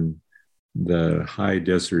in the high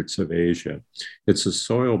deserts of Asia. It's a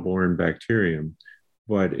soil-borne bacterium,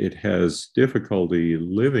 but it has difficulty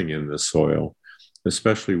living in the soil,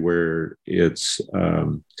 especially where it's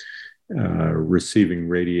receiving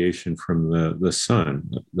radiation from the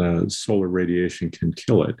sun. The solar radiation can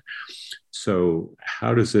kill it. So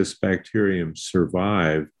how does this bacterium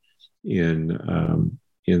survive in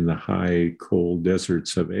the high, cold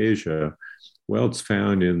deserts of Asia? Well, it's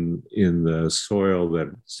found in the soil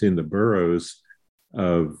that's in the burrows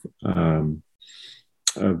of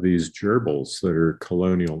these gerbils that are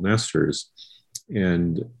colonial nesters.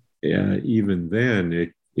 And even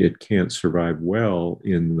then, it can't survive well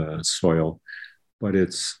in the soil, but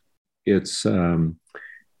it's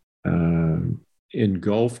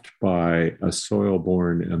engulfed by a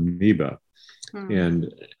soil-borne amoeba.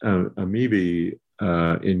 And amoebae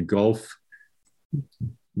engulf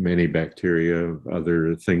many bacteria,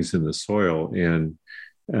 other things in the soil, and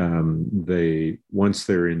once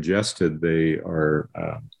they're ingested, they are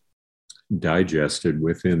digested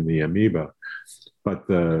within the amoeba. But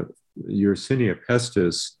the Yersinia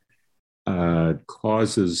pestis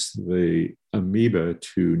causes the amoeba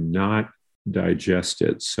to not digest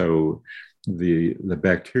it. So the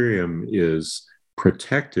bacterium is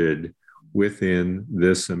protected within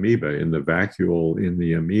this amoeba, in the vacuole in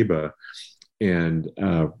the amoeba, and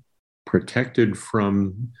protected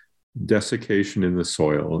from desiccation in the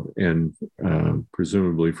soil and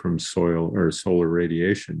presumably from soil or solar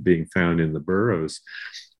radiation being found in the burrows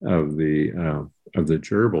of the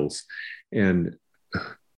gerbils. And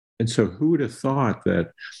so who would have thought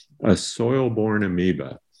that a soil-borne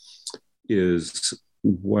amoeba is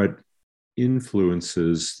what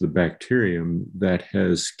influences the bacterium that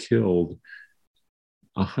has killed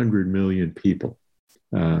 100 million people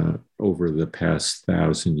over the past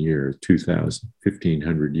 1,000 years, 2,000,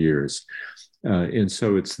 1,500 years. And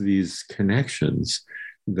so it's these connections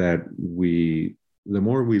that the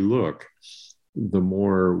more we look, the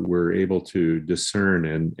more we're able to discern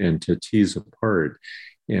and to tease apart.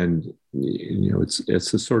 And,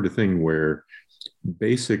 it's the sort of thing where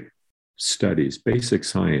basic studies, basic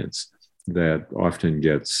science that often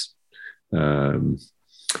gets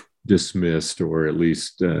dismissed or at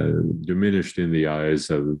least diminished in the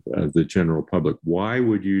eyes of the general public. Why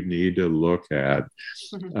would you need to look at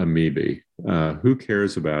amoebae? Who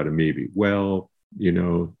cares about amoebae? Well,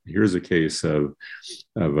 here's a case of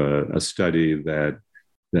a study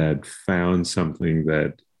that found something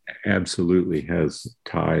that absolutely has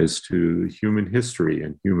ties to human history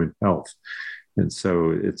and human health. And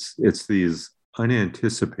so it's these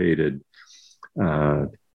unanticipated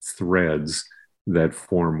threads that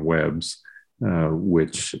form webs,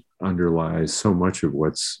 which underlies so much of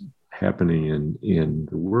what's happening in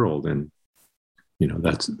the world. And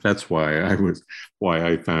that's why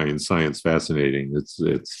I find science fascinating.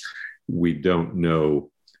 It's we don't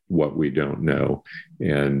know what we don't know,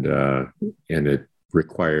 and it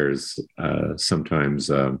requires sometimes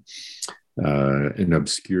an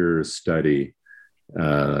obscure study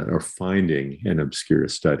or finding an obscure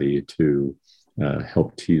study to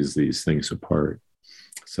help tease these things apart.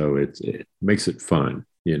 So it makes it fun,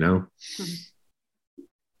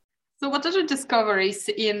 So what other discoveries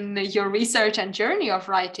in your research and journey of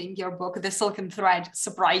writing your book, The Silken Thread,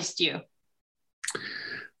 surprised you?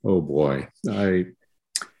 Oh boy. I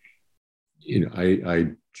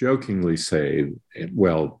jokingly say,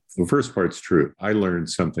 well, the first part's true. I learned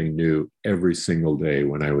something new every single day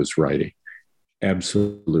when I was writing.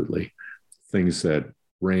 Absolutely. Things that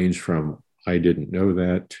range from I didn't know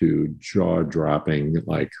that to jaw-dropping,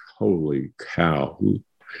 like, holy cow,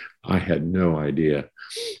 I had no idea.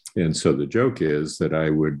 And so the joke is that I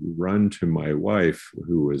would run to my wife,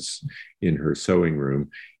 who was in her sewing room,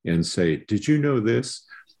 and say, did you know this?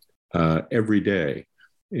 Every day.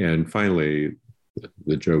 And finally,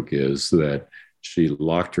 the joke is that she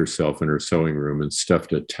locked herself in her sewing room and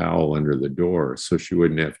stuffed a towel under the door so she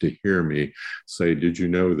wouldn't have to hear me say, did you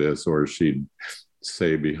know this? Or she'd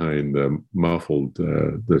say behind the muffled,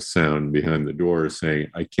 the sound behind the door saying,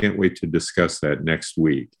 I can't wait to discuss that next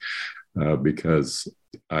week, because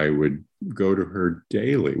I would go to her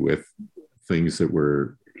daily with things that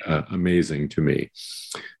were amazing to me.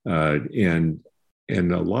 And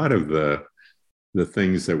a lot of the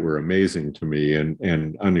things that were amazing to me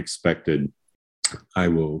and unexpected, I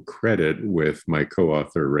will credit with my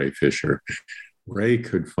co-author, Ray Fisher. Ray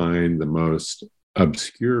could find the most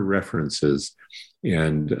obscure references.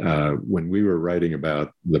 And when we were writing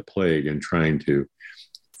about the plague and trying to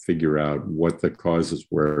figure out what the causes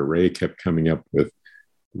were, Ray kept coming up with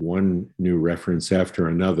one new reference after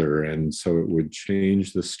another. And so it would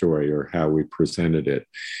change the story or how we presented it.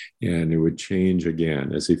 And it would change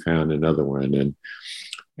again as he found another one. And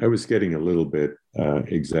I was getting a little bit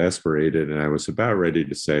exasperated, and I was about ready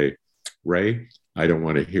to say, Ray, I don't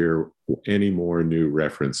want to hear any more new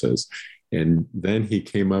references. And then he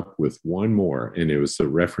came up with one more, and it was a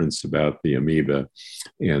reference about the amoeba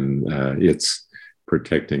and it's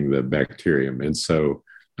protecting the bacterium. And so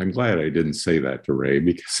I'm glad I didn't say that to Ray,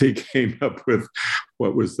 because he came up with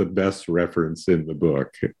what was the best reference in the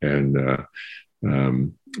book. And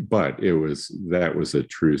but that was a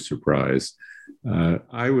true surprise.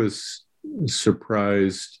 I was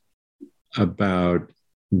surprised about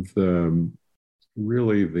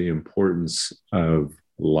really the importance of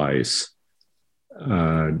lice.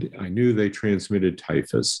 I knew they transmitted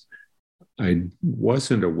typhus. I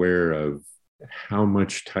wasn't aware of how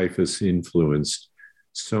much typhus influenced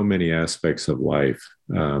so many aspects of life,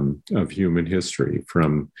 of human history,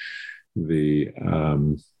 from the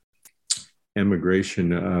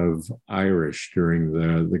emigration of Irish during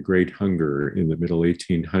the Great Hunger in the middle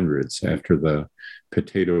 1800s, after the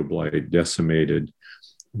potato blight decimated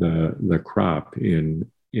the crop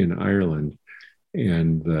in Ireland,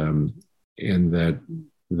 and that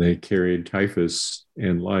they carried typhus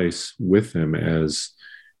and lice with them as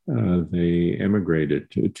they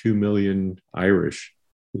emigrated. 2 million Irish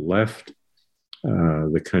left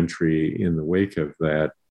the country in the wake of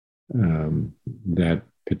that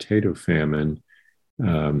potato famine.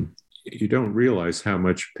 You don't realize how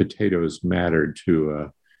much potatoes mattered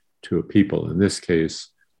to a people. In this case,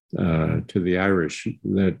 to the Irish,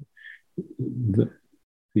 that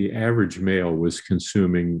the average male was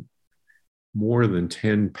consuming more than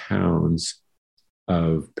 10 pounds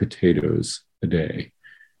of potatoes a day.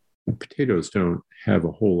 And potatoes don't have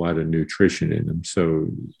a whole lot of nutrition in them, so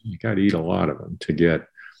you got to eat a lot of them to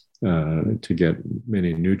get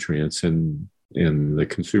many nutrients. And the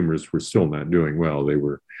consumers were still not doing well. They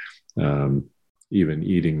were even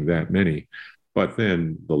eating that many. But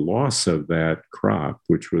then the loss of that crop,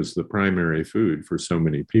 which was the primary food for so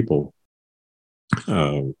many people,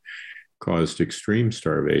 caused extreme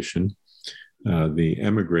starvation. The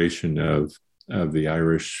emigration of the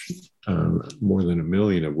Irish, more than 1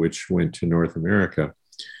 million of which went to North America,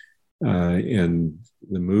 and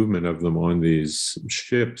the movement of them on these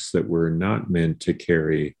ships that were not meant to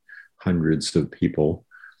carry hundreds of people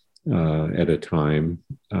at a time.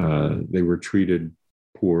 They were treated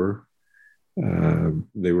poor.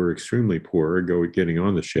 They were extremely poor getting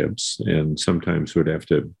on the ships, and sometimes would have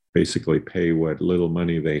to basically pay what little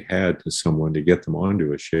money they had to someone to get them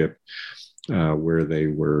onto a ship, where they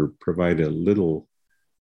were provided little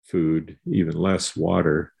food, even less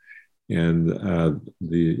water. And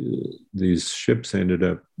these ships ended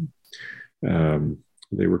up,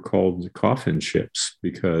 they were called coffin ships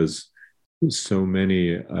because so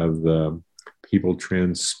many of the people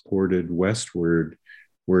transported westward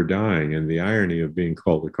were dying. And the irony of being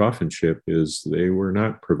called a coffin ship is they were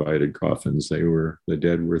not provided coffins. The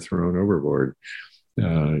dead were thrown overboard.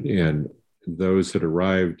 And those that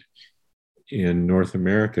arrived in North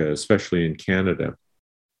America, especially in Canada,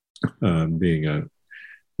 being a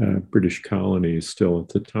British colony still at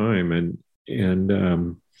the time, and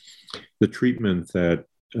the treatment that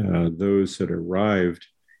those that arrived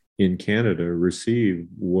in Canada received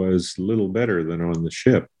was little better than on the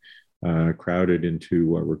ship, crowded into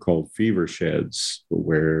what were called fever sheds,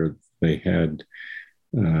 where they had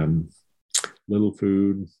little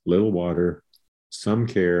food, little water, some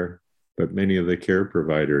care, but many of the care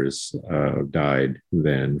providers died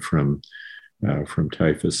then from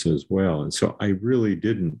typhus as well. And so I really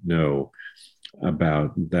didn't know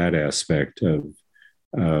about that aspect of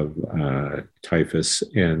typhus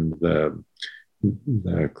and the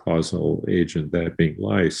causal agent, that being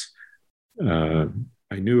lice.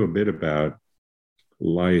 I knew a bit about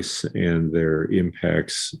lice and their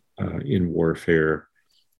impacts in warfare,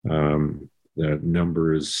 the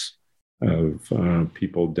numbers of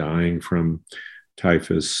people dying from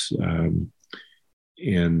typhus, and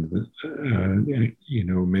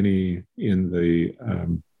many in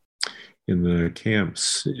the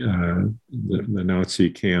camps, the Nazi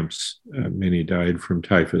camps, many died from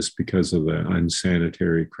typhus because of the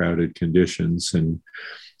unsanitary, crowded conditions. And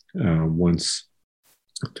once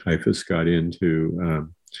typhus got into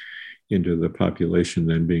the population,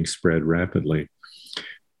 then being spread rapidly,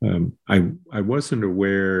 I wasn't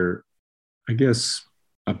aware. I guess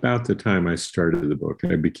about the time I started the book,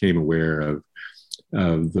 I became aware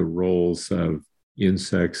of the roles of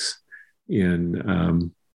insects in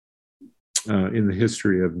the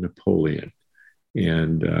history of Napoleon.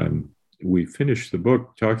 And we finished the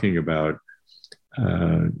book talking about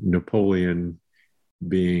Napoleon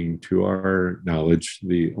being, to our knowledge,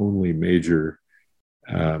 the only major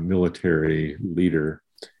military leader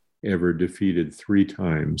ever defeated 3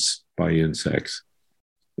 times by insects.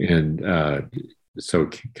 And so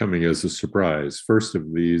coming as a surprise, first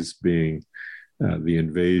of these being the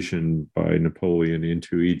invasion by Napoleon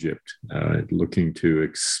into Egypt, looking to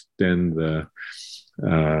extend the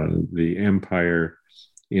empire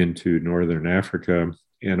into northern Africa,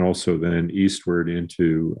 and also then eastward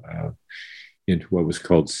into what was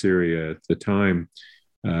called Syria at the time,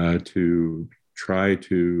 to try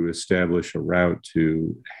to establish a route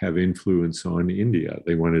to have influence on India.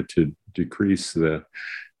 They wanted to decrease the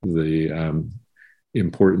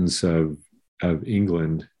importance of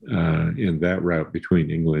England in that route between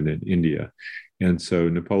England and India. And so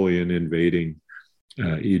Napoleon invading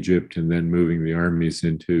Egypt and then moving the armies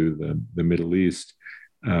into the Middle East,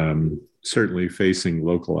 certainly facing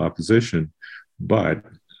local opposition, but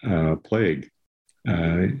plague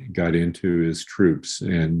got into his troops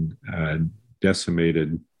and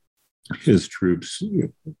decimated his troops,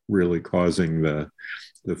 really causing the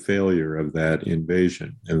failure of that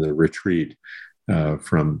invasion and the retreat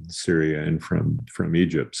from Syria and from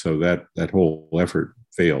Egypt. So that whole effort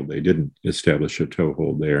failed. They didn't establish a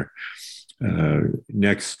toehold there.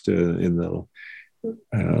 Next, in the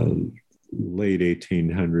late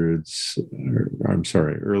 1800s,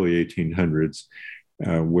 early 1800s,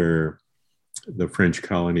 where the French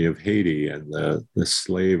colony of Haiti and the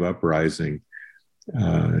slave uprising.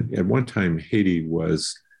 At one time, Haiti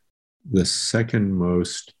was the second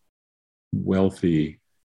most wealthy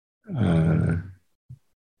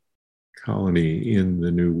colony in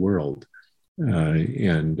the New World,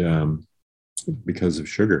 and because of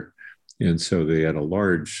sugar. And so they had a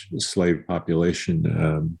large slave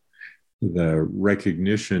population. The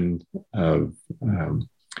recognition of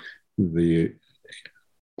the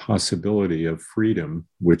possibility of freedom,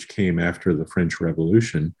 which came after the French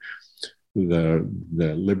Revolution, the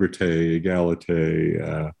liberté,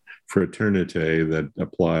 égalité, fraternité that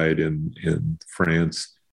applied in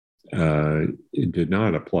France, it did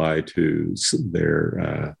not apply to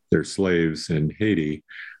their slaves in Haiti.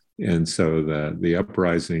 And so the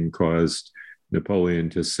uprising caused Napoleon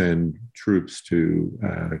to send troops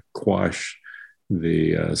to quash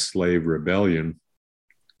the slave rebellion.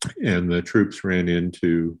 And the troops ran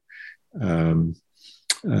into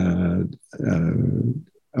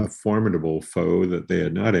a formidable foe that they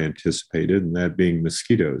had not anticipated, and that being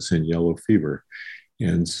mosquitoes and yellow fever.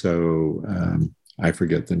 And so I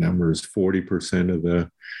forget the numbers, 40% of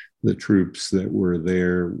the troops that were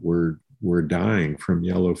there were dying from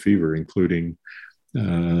yellow fever, including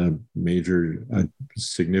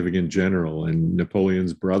significant general and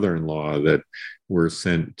Napoleon's brother-in-law that were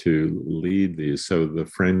sent to lead these. So the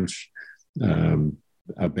French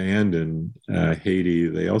abandoned Haiti.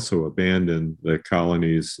 They also abandoned the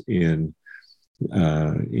colonies in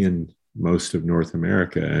most of North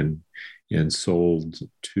America and sold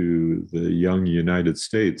to the young United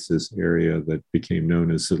States this area that became known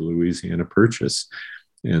as the Louisiana Purchase.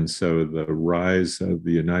 And so the rise of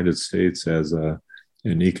the United States as an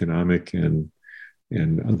economic and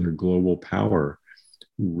other global power,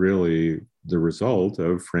 really the result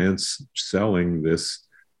of France selling this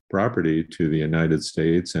property to the United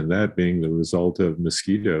States, and that being the result of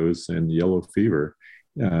mosquitoes and yellow fever,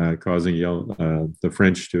 causing the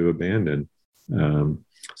French to abandon.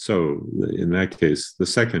 So in that case, the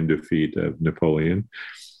second defeat of Napoleon.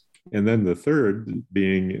 And then the third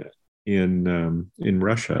being in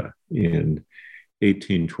Russia in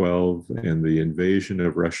 1812, and the invasion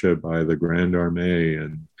of Russia by the Grande Armée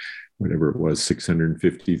and whatever it was,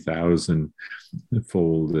 650,000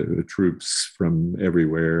 fold troops from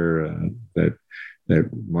everywhere that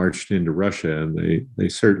marched into Russia, and they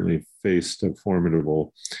certainly faced a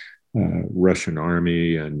formidable Russian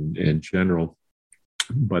army and general,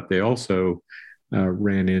 but they also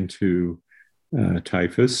ran into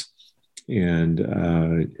typhus, and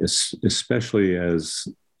especially as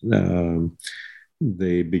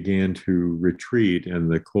they began to retreat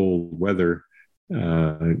and the cold weather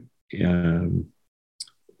and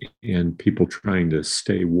people trying to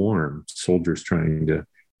stay warm, soldiers trying to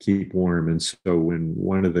keep warm. And so when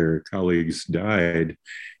one of their colleagues died,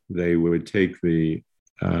 they would take the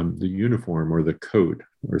uniform or the coat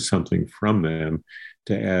or something from them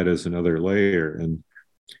to add as another layer.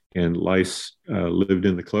 And lice lived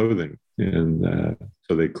in the clothing. And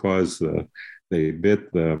so they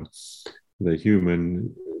bit the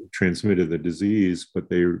human, transmitted the disease, but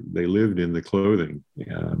they lived in the clothing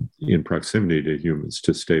in proximity to humans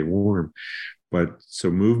to stay warm. But so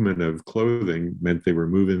movement of clothing meant they were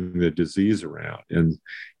moving the disease around.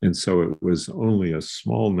 And so it was only a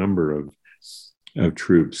small number of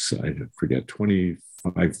troops, I forget,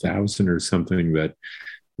 25,000 or something that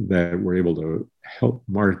were able to help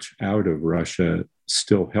march out of Russia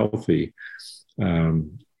still healthy,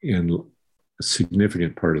 and a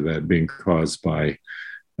significant part of that being caused by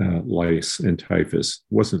lice and typhus.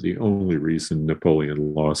 It wasn't the only reason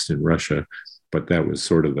Napoleon lost in Russia, but that was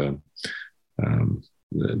sort of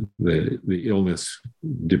the illness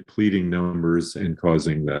depleting numbers and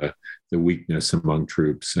causing the weakness among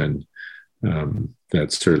troops. And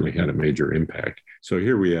that certainly had a major impact. So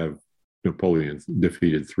here we have Napoleon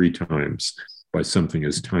defeated 3 times by something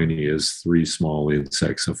as tiny as 3 small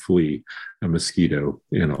insects, a flea, a mosquito,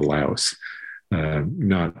 and a louse.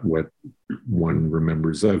 Not what one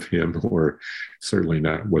remembers of him, or certainly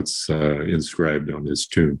not what's inscribed on his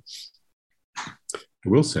tomb. I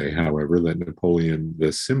will say, however, that Napoleon,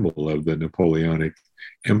 the symbol of the Napoleonic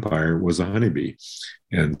Empire, was a honeybee.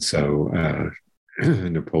 And so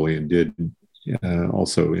Napoleon did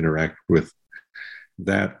also interact with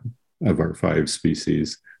that of our 5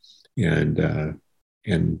 species. And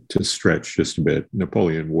to stretch just a bit,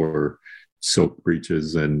 Napoleon wore silk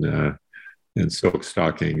breeches and silk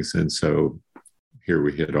stockings. And so here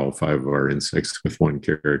we hit all 5 of our insects with one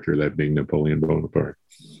character, that being Napoleon Bonaparte.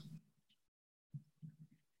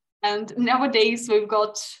 And nowadays we've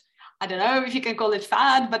got, I don't know if you can call it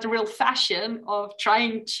fad, but a real fashion of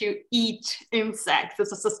trying to eat insects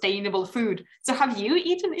as a sustainable food. So have you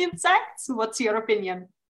eaten insects? What's your opinion?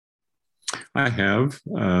 I have.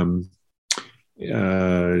 They're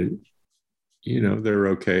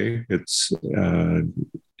okay. It's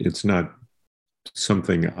not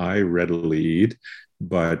something I readily eat,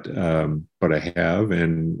 but I have,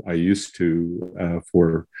 and I used to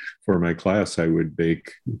for my class. I would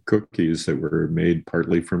bake cookies that were made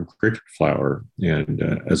partly from cricket flour, and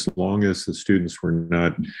as long as the students were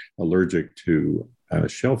not allergic to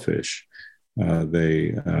shellfish,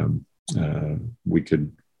 we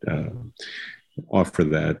could offer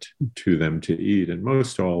that to them to eat, and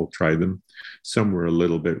most all tried them. Some were a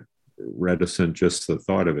little bit reticent, just the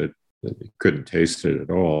thought of it. They couldn't taste it at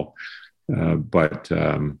all. But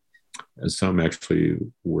some actually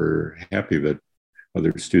were happy that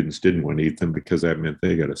other students didn't want to eat them, because that meant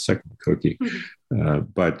they got a second cookie.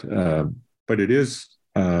 But it is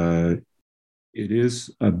a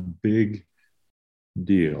big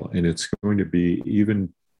deal, and it's going to be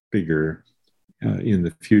even bigger in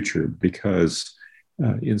the future, because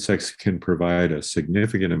insects can provide a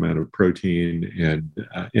significant amount of protein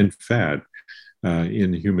and fat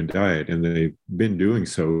in the human diet, and they've been doing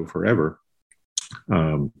so forever.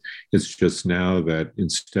 It's just now that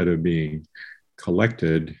instead of being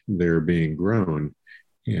collected, they're being grown.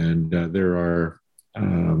 And there are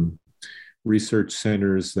research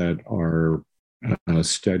centers that are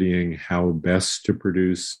studying how best to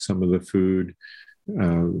produce some of the food,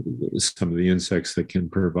 some of the insects that can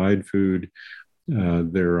provide food.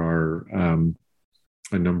 There are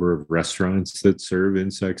a number of restaurants that serve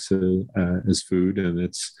insects as food, and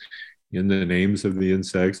it's in the names of the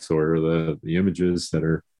insects or the images that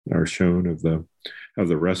are shown of the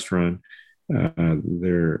restaurant.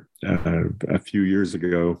 There, a few years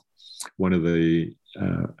ago, one of the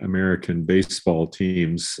American baseball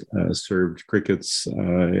teams served crickets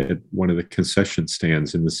at one of the concession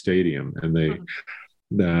stands in the stadium, and they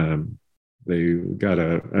got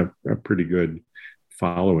a pretty good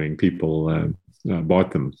following. People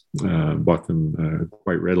bought them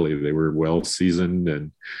quite readily. They were well seasoned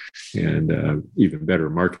and even better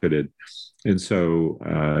marketed. And so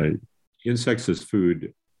insects as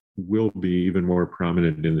food will be even more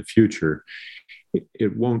prominent in the future.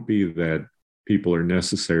 It won't be that people are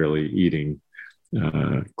necessarily eating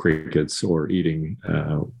crickets or eating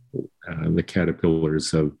the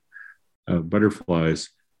caterpillars of butterflies,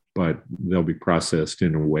 but they'll be processed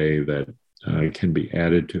in a way that can be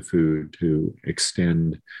added to food to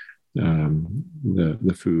extend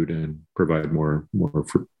the food and provide more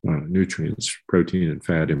nutrients, protein and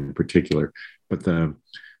fat in particular. But the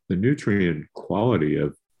nutrient quality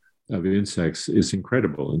of insects is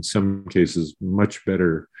incredible. In some cases, much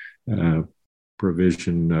better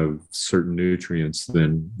provision of certain nutrients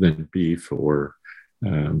than beef or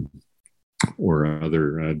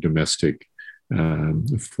other domestic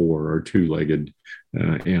 4 or 2-legged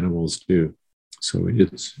animals do. So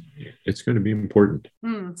it's going to be important.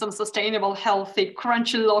 Some sustainable, healthy,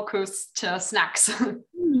 crunchy locust snacks.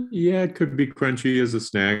 Yeah, it could be crunchy as a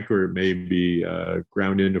snack, or it may be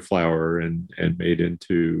ground into flour and made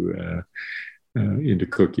into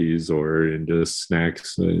cookies or into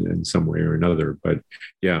snacks in some way or another. But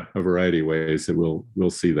yeah, a variety of ways that we'll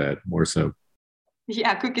see that more so.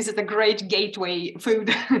 Yeah, cookies is a great gateway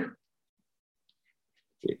food.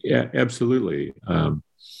 Yeah, absolutely.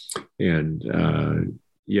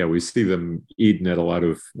 We see them eaten at a lot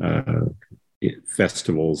of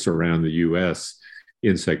festivals around the U.S.,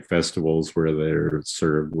 insect festivals where they're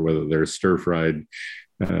served, whether they're stir-fried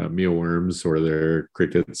mealworms or they're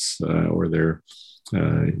crickets or they're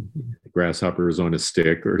grasshoppers on a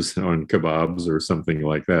stick or on kebabs or something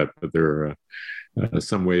like that. But there are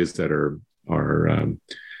some ways that are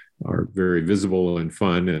are very visible and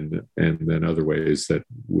fun, and then other ways that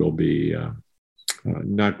will be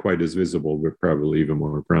not quite as visible, but probably even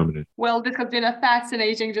more prominent. Well, this has been a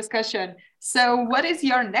fascinating discussion. So what is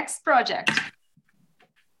your next project?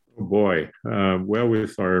 Oh boy. Well,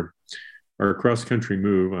 with our cross-country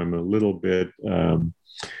move, I'm a little bit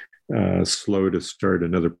slow to start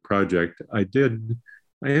another project. I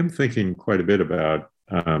am thinking quite a bit about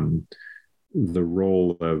the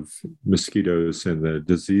role of mosquitoes and the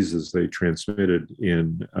diseases they transmitted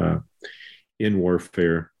in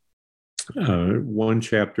warfare. One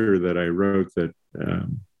chapter that I wrote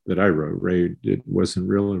Ray wasn't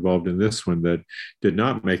real involved in this one, that did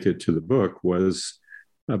not make it to the book, was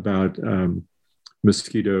about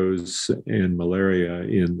mosquitoes and malaria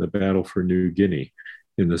in the battle for New Guinea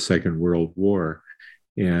in the Second World War.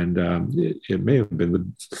 And it may have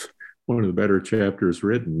been one of the better chapters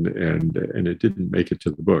written, and it didn't make it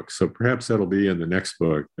to the book. So perhaps that'll be in the next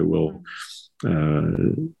book that we'll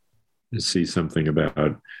see something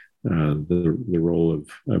about the role of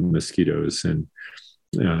mosquitoes. And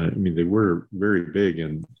I mean, they were very big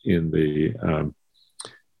in the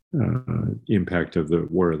impact of the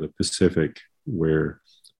War of the Pacific, where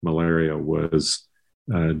malaria was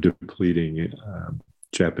depleting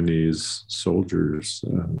Japanese soldiers'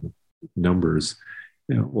 numbers,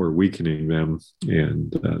 or weakening them,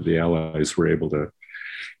 and the Allies were able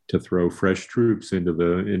to throw fresh troops into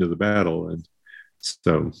the battle, and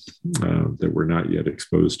so that were not yet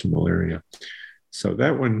exposed to malaria. So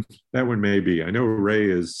that one may be. I know Ray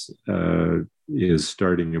is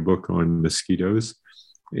starting a book on mosquitoes,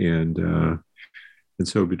 and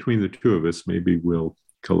so between the two of us, maybe we'll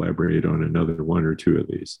collaborate on another one or two of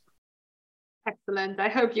these. Excellent. I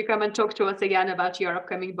hope you come and talk to us again about your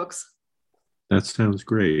upcoming books. That sounds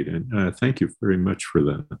great. And thank you very much for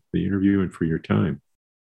the interview and for your time.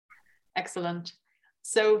 Excellent.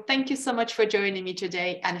 So thank you so much for joining me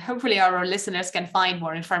today. And hopefully our listeners can find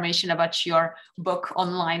more information about your book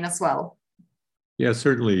online as well. Yeah,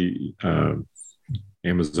 certainly.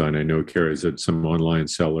 Amazon, I know, carries it. Some online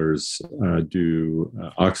sellers do.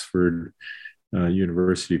 Oxford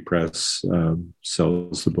University Press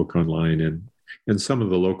sells the book online, and some of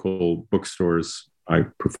the local bookstores. I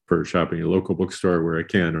prefer shopping at a local bookstore where I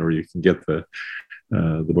can, or you can get the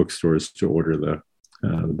bookstores to order the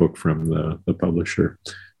book from the publisher.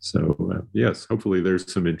 So yes, hopefully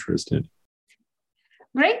there's some interest in it.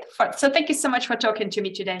 Great. So thank you so much for talking to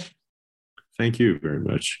me today. Thank you very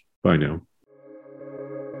much. Bye now.